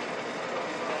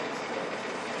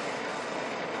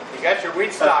 You got your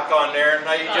wheat stock on there.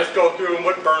 Now you just go through and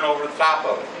wood burn over the top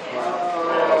of it. Oh,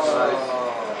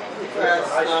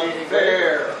 that's not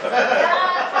fair.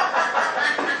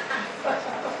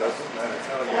 Doesn't matter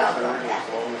how you burn it as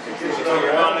long as you do So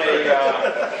you're on Very good.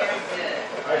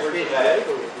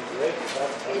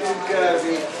 You gotta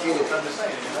be kidding.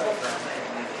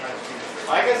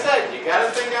 Like I said, you got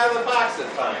to think out of the box at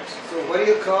times. So what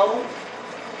do you call them?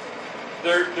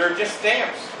 They're just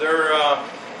stamps. They're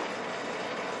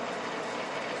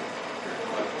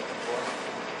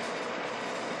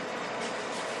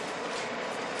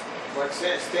Like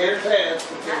stamp pads,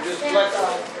 but they're just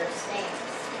flexible. They're stamps.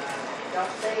 Don't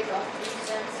use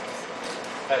stencils.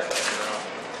 That's that.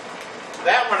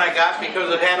 That one I got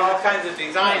because it had all kinds of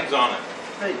designs on it.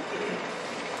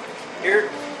 Here,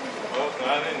 well, it's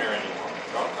not in there anymore.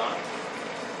 Wrong time.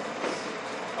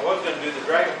 I was going to do the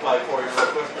dragonfly for you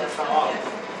real quick, but it's come off.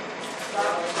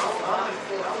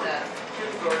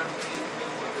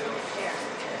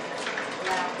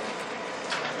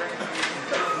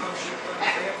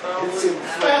 It's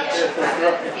inflected.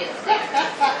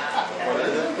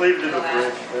 Leave it in the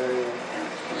fridge.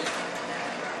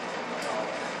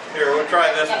 Here, we'll try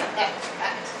this one.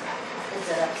 Is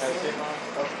it upset?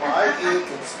 Apply ink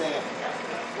and stamp.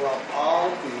 Well,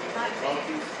 I'll be.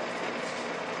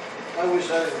 I wish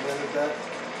I had invented that.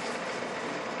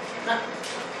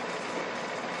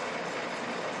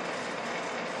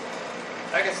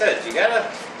 Like I said, you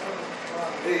gotta.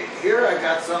 Hey, here I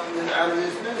got something out of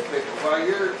this newspaper. While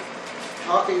you're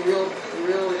talking real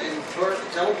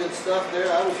intelligent stuff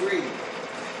there, I was reading.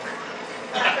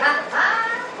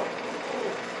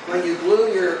 When you glue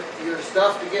your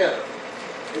stuff together,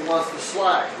 it wants to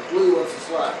slide. The glue wants to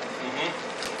slide.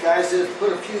 Guy says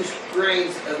put a few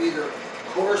grains of either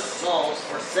coarse salt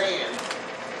or sand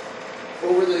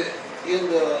over in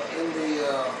the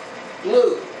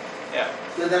glue, Yeah.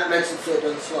 then that makes it so it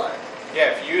doesn't slide.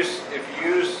 Yeah, if you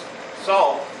use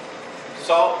salt,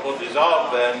 salt will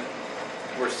dissolve then,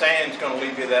 where sand's gonna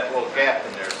leave you that little gap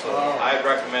in there, so Oh. I'd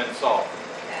recommend salt.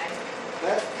 Okay.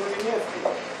 That's pretty nifty.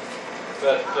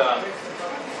 But,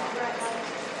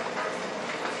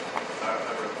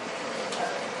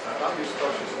 Don't use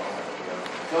kosher salt.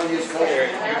 Don't use here,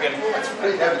 kosher.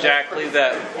 you can, Jack, leave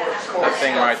that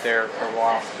thing right there for a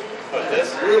while. put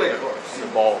this, Really coarse. The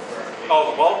bulb.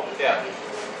 oh, the bulb, yeah.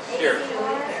 Here,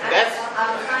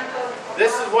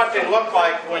 this is what they look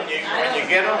like when you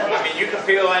get them. I mean, you can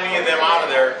peel any of them out of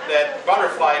there. That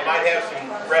butterfly might have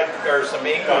some red or some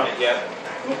ink on it yet.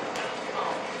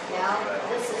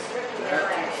 This is strictly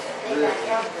fresh. They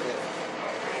got everything.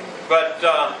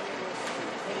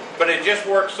 But it just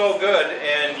works so good,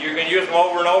 and you can use them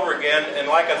over and over again. And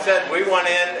like I said, we went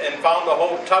in and found a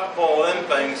whole tub full of them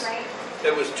things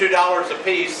that was $2 a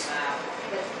piece,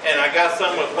 and I got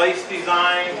some with lace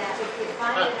design. Yeah, if you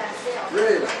find it on sale.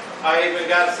 Really? I even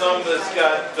got some that's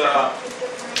got,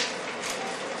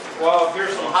 well,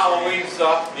 here's some Halloween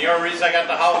stuff. The only reason I got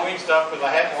the Halloween stuff because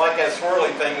I hadn't liked that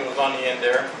swirly thing that was on the end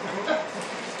there.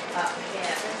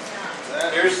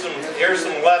 Here's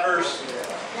some letters.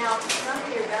 Now, some of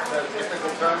your That's balances. technical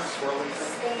terms, swirling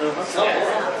thing. Some Yeah.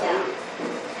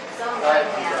 might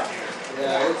have,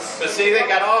 Yeah, it's, But see, they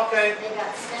got all kinds, they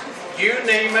got stencils. you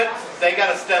name it, they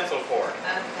got a stencil for it.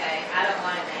 Okay, I don't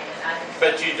want to name it. I just.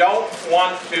 But you don't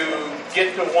want to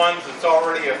get the ones that's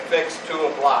already affixed to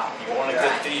a block. You want to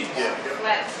get these.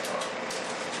 Flexible.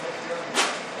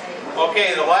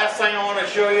 Okay, the last thing I want to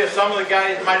show you, some of the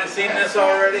guys might have seen this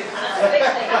already.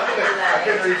 I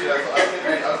can read you. I I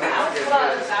was can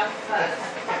close, I was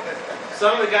close.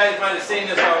 Some of the guys might have seen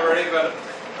this already, but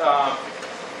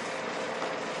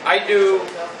I do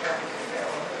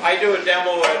a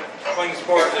demo at Cling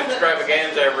Sports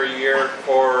Extravaganza every year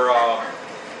for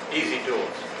Easy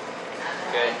Tools.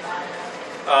 Okay.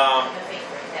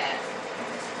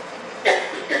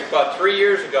 About 3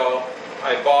 years ago,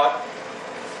 I bought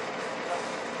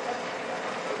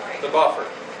the buffer,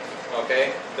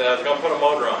 okay, that I was going to put a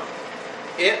motor on.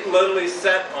 It literally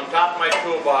sat on top of my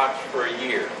toolbox for a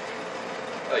year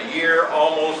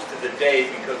almost to the day,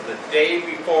 because the day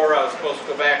before I was supposed to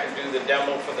go back and do the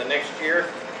demo for the next year,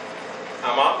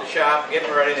 I'm out in the shop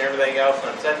getting ready and everything else, and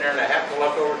I'm sitting there and I happen to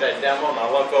look over at that demo, and I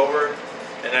look over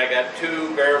and I got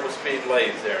 2 variable speed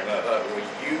lathes there, and I thought, well,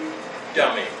 you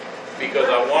dummy, because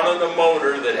I wanted a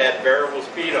motor that had variable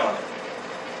speed on it.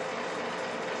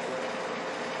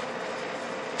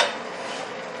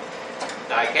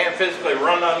 Now I can't physically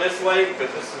run on this lathe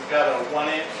because this has got a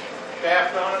 1-inch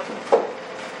shaft on it.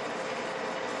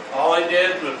 All I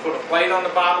did was put a plate on the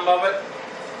bottom of it.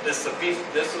 This is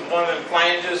one of them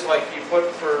flanges like you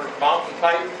put for mountain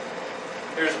pipe.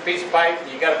 Here's a piece of pipe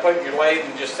you got to put in your lathe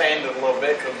and just sand it a little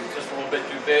bit because it's just a little bit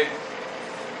too big.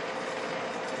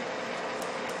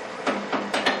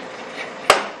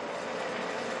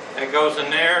 That goes in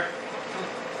there.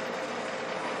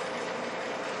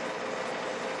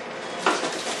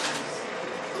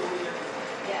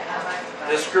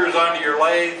 This screws onto your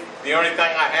lathe. The only thing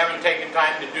I haven't taken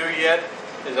time to do yet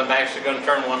is I'm actually going to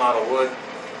turn one out of wood,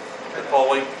 the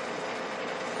pulley.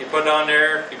 You put it on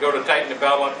there, you go to tighten the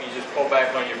belt up, you just pull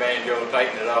back on your banjo,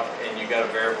 tighten it up, and you got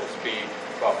a variable speed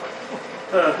buffer.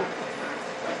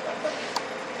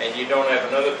 And you don't have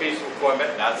another piece of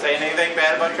equipment, not saying anything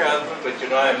bad about your husband, but you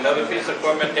don't have another piece of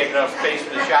equipment taking up space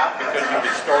in the shop because you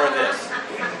can store this.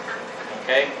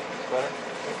 Okay?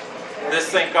 This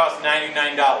thing costs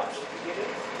 $99.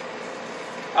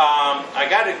 I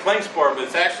got it at Klingsport, but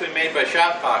it's actually made by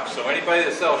Shopbox. So anybody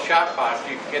that sells Shopbox,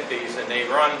 you can get these, and they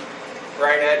run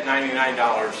right at $99.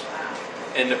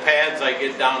 And the pads I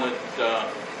get down at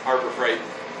Harbor Freight.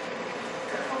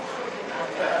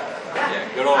 Yeah,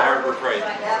 good old Harbor Freight.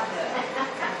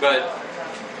 But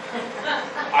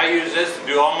I use this to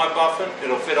do all my buffing.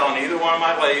 It'll fit on either one of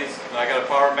my lathes. And I got a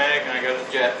power mag and I got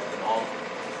a jet and all.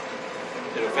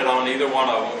 It'll fit on either one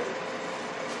of them.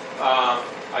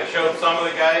 I showed some of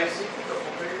the guys.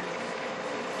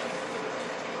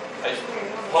 I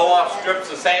pull off strips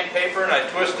of sandpaper and I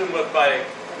twist them with my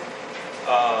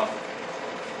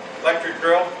electric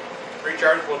drill,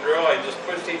 rechargeable drill. I just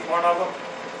twist each one of them.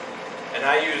 And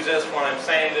I use this when I'm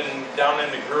sanding down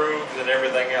in the grooves and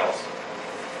everything else.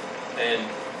 And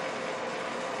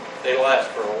they last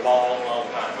for a long, long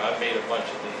time. I've made a bunch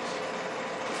of these.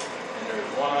 And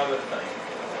there's one other thing.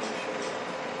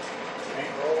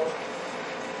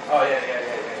 Oh, yeah.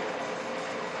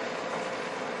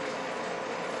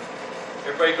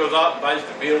 Everybody goes out and buys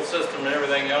the Beal system and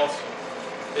everything else.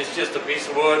 It's just a piece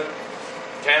of wood,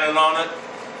 tenon on it,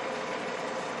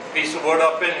 piece of wood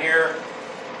up in here,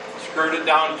 screwed it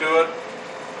down to it.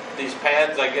 These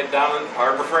pads I get down at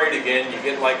Harbor Freight again, you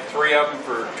get like 3 of them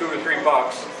for $2 or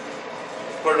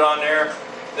 $3. Put it on there.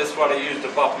 This is what I use to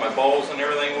buff my bowls and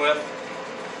everything with.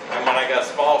 And when I got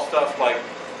small stuff like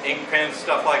ink pens,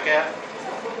 stuff like that,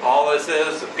 all this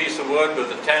is a piece of wood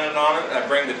with a tenon on it. I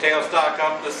bring the tailstock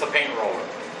up. This is a paint roller,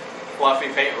 fluffy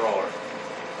paint roller.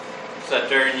 Sit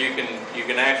there and you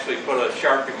can actually put a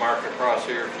Sharpie mark across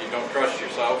here if you don't trust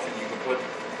yourself, and you can put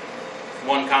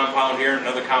one compound here,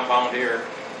 another compound here,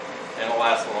 and it'll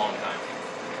last a long time.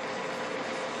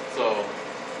 So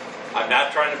I'm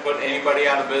not trying to put anybody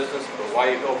out of business, but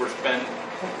why overspend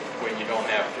when you don't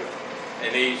have to?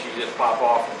 And these you just pop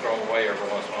off and throw them away every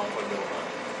once in a while and put new ones on.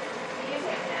 You're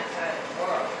taking outside of the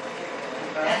world.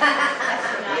 That's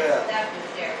the nice stuff you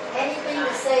share with us. Anything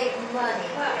to save money,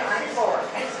 Well, I'm for it.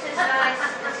 it's just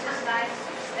nice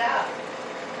stuff.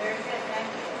 Very good, thank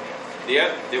you.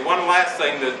 The one last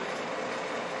thing that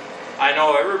I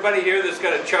know everybody here that's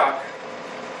got a chuck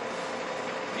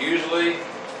usually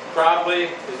probably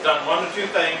has done one of two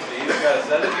things. They either got a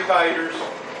set of dividers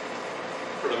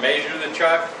for the measure of the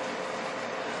chuck,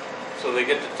 so they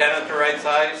get the tenon the right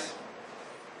size,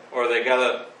 or they got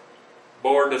a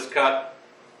board that's cut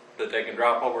that they can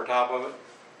drop over top of it.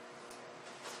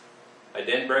 I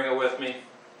didn't bring it with me,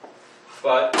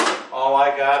 but all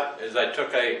I got is I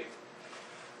took a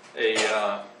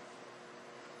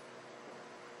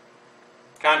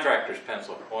contractor's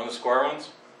pencil, one of the square ones.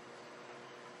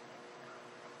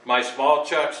 My small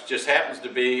chucks just happens to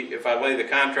be, if I lay the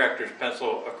contractor's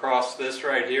pencil across this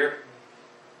right here,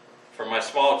 for my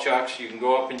small chucks you can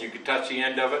go up and you can touch the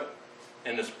end of it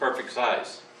and it's perfect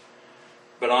size.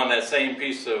 But on that same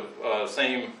piece of,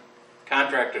 same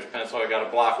contractor's pencil, I got a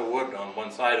block of wood on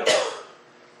one side of it.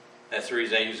 That's the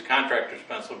reason I use a contractor's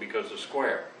pencil, because it's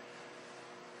square.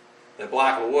 The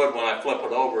block of wood, when I flip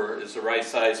it over, is the right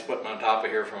size putting on top of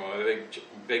here for my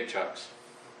big chucks.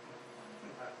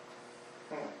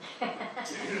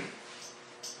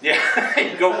 Yeah,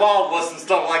 you go baldless and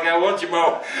stuff like that, won't you,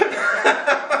 Mo?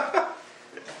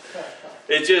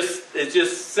 It's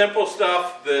just simple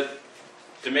stuff that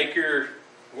to make your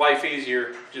life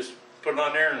easier. Just put it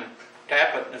on there and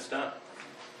tap it, and it's done.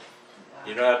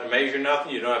 You don't have to measure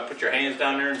nothing. You don't have to put your hands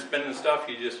down there and spin and stuff.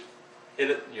 You just hit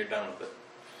it, and you're done with it.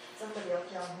 Somebody will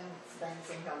tell him things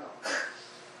and he'll know.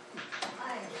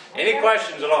 Any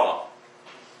questions at all?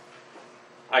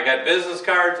 I got business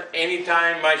cards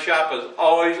anytime. My shop is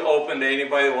always open to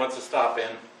anybody that wants to stop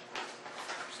in.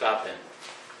 Stop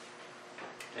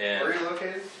in. And Where are you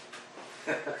located?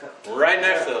 right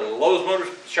next to Lowe's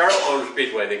Charlotte Motor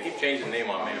Speedway. They keep changing the name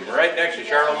on me. I'm right next to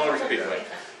Charlotte Motor Speedway.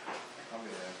 I'll be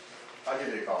there. I'll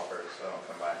give you a call first, so I'll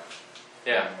come by.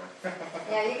 Yeah.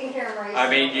 Yeah, you can hear him raise. I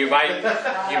mean, you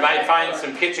might find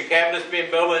some kitchen cabinets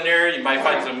being built in there. You might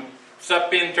find some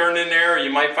stuff being turned in there, or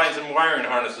you might find some wiring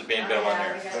harnesses being built in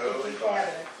there. Totally fine.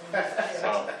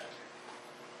 So,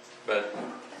 but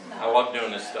I love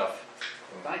doing this stuff.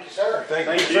 Thank you, sir. Thank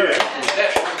you, sir.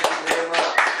 Thank you very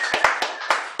much.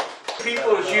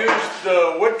 People has used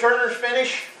the Woodturners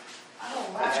finish.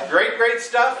 It's great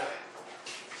stuff.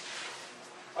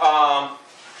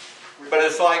 But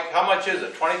it's like, how much is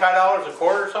it? $25 a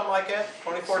quart or something like that?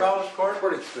 $24 a quart?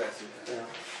 Pretty expensive. Yeah.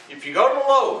 If you go to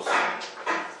Lowe's,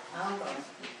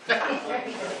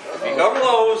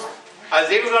 I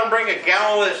was even going to bring a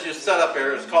gallon that's just set up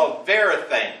here. It's called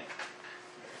Verathane.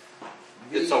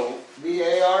 It's a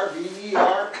V-A-R,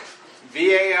 V-E-R.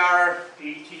 V-A-R-E-T-H-A-N-E.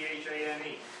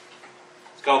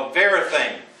 It's called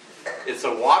Verathane. It's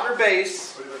a water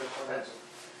base.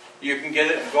 You can get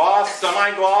it in gloss,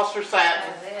 semi-gloss, or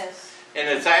satin. And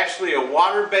it's actually a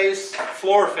water-based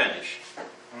floor finish.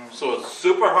 So it's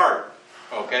super hard,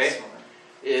 okay?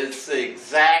 It's the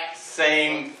exact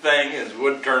same thing as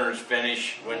Woodturners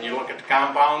finish when you look at the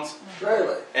compounds.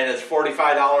 Really? And it's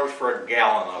 $45 for a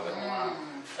gallon of it.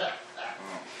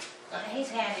 He's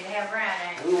handy to have around,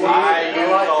 ain't he? I use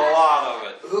a lot of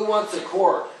it. Who wants a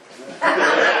quart?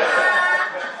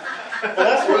 Well,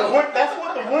 that's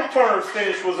what the Woodturners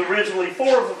finish was originally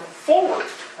for.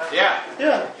 Yeah.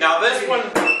 Yeah. Now this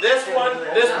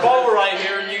bowl right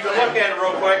here, and you can look at it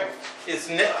real quick, it's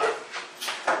knit.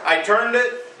 I turned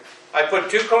it, I put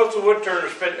 2 coats of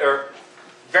Woodturners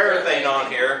Verathane on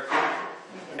here,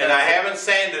 and I haven't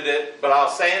sanded it, but I'll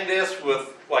sand this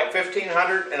with like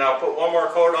 1500, and I'll put 1 more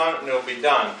coat on it, and it'll be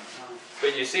done.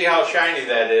 But you see how shiny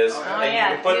that is, and you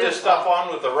can put this stuff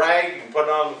on with a rag, you can put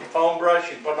it on with a foam brush,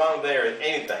 you can put it on there,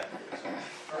 anything.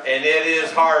 And it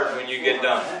is hard when you get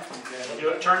done. Do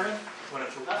it tournament? when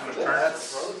it turns,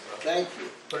 That's, thank you.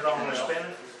 put it on when it's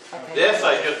spinning. This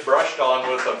I just brushed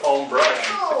on with a foam brush.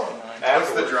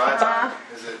 What's the dry time?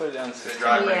 Is it, Put it down. is it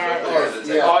dry pretty Yeah. quickly or does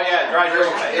it take? Oh yeah, it dries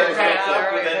real fast. It Okay. takes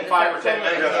up within 5 or 10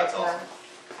 Yeah, minutes. that's awesome.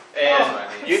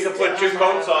 And you can put 2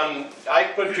 coats on, I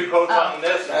put 2 coats on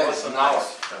this in less than an hour.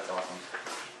 That's awesome.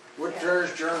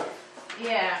 Woodturners Journal.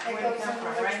 Yeah, where did it come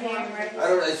from? Right here, right I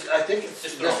don't know, I think it's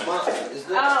Just this throw 'em in. month,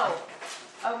 isn't it?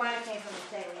 Oh, mine came from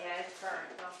the table, yeah.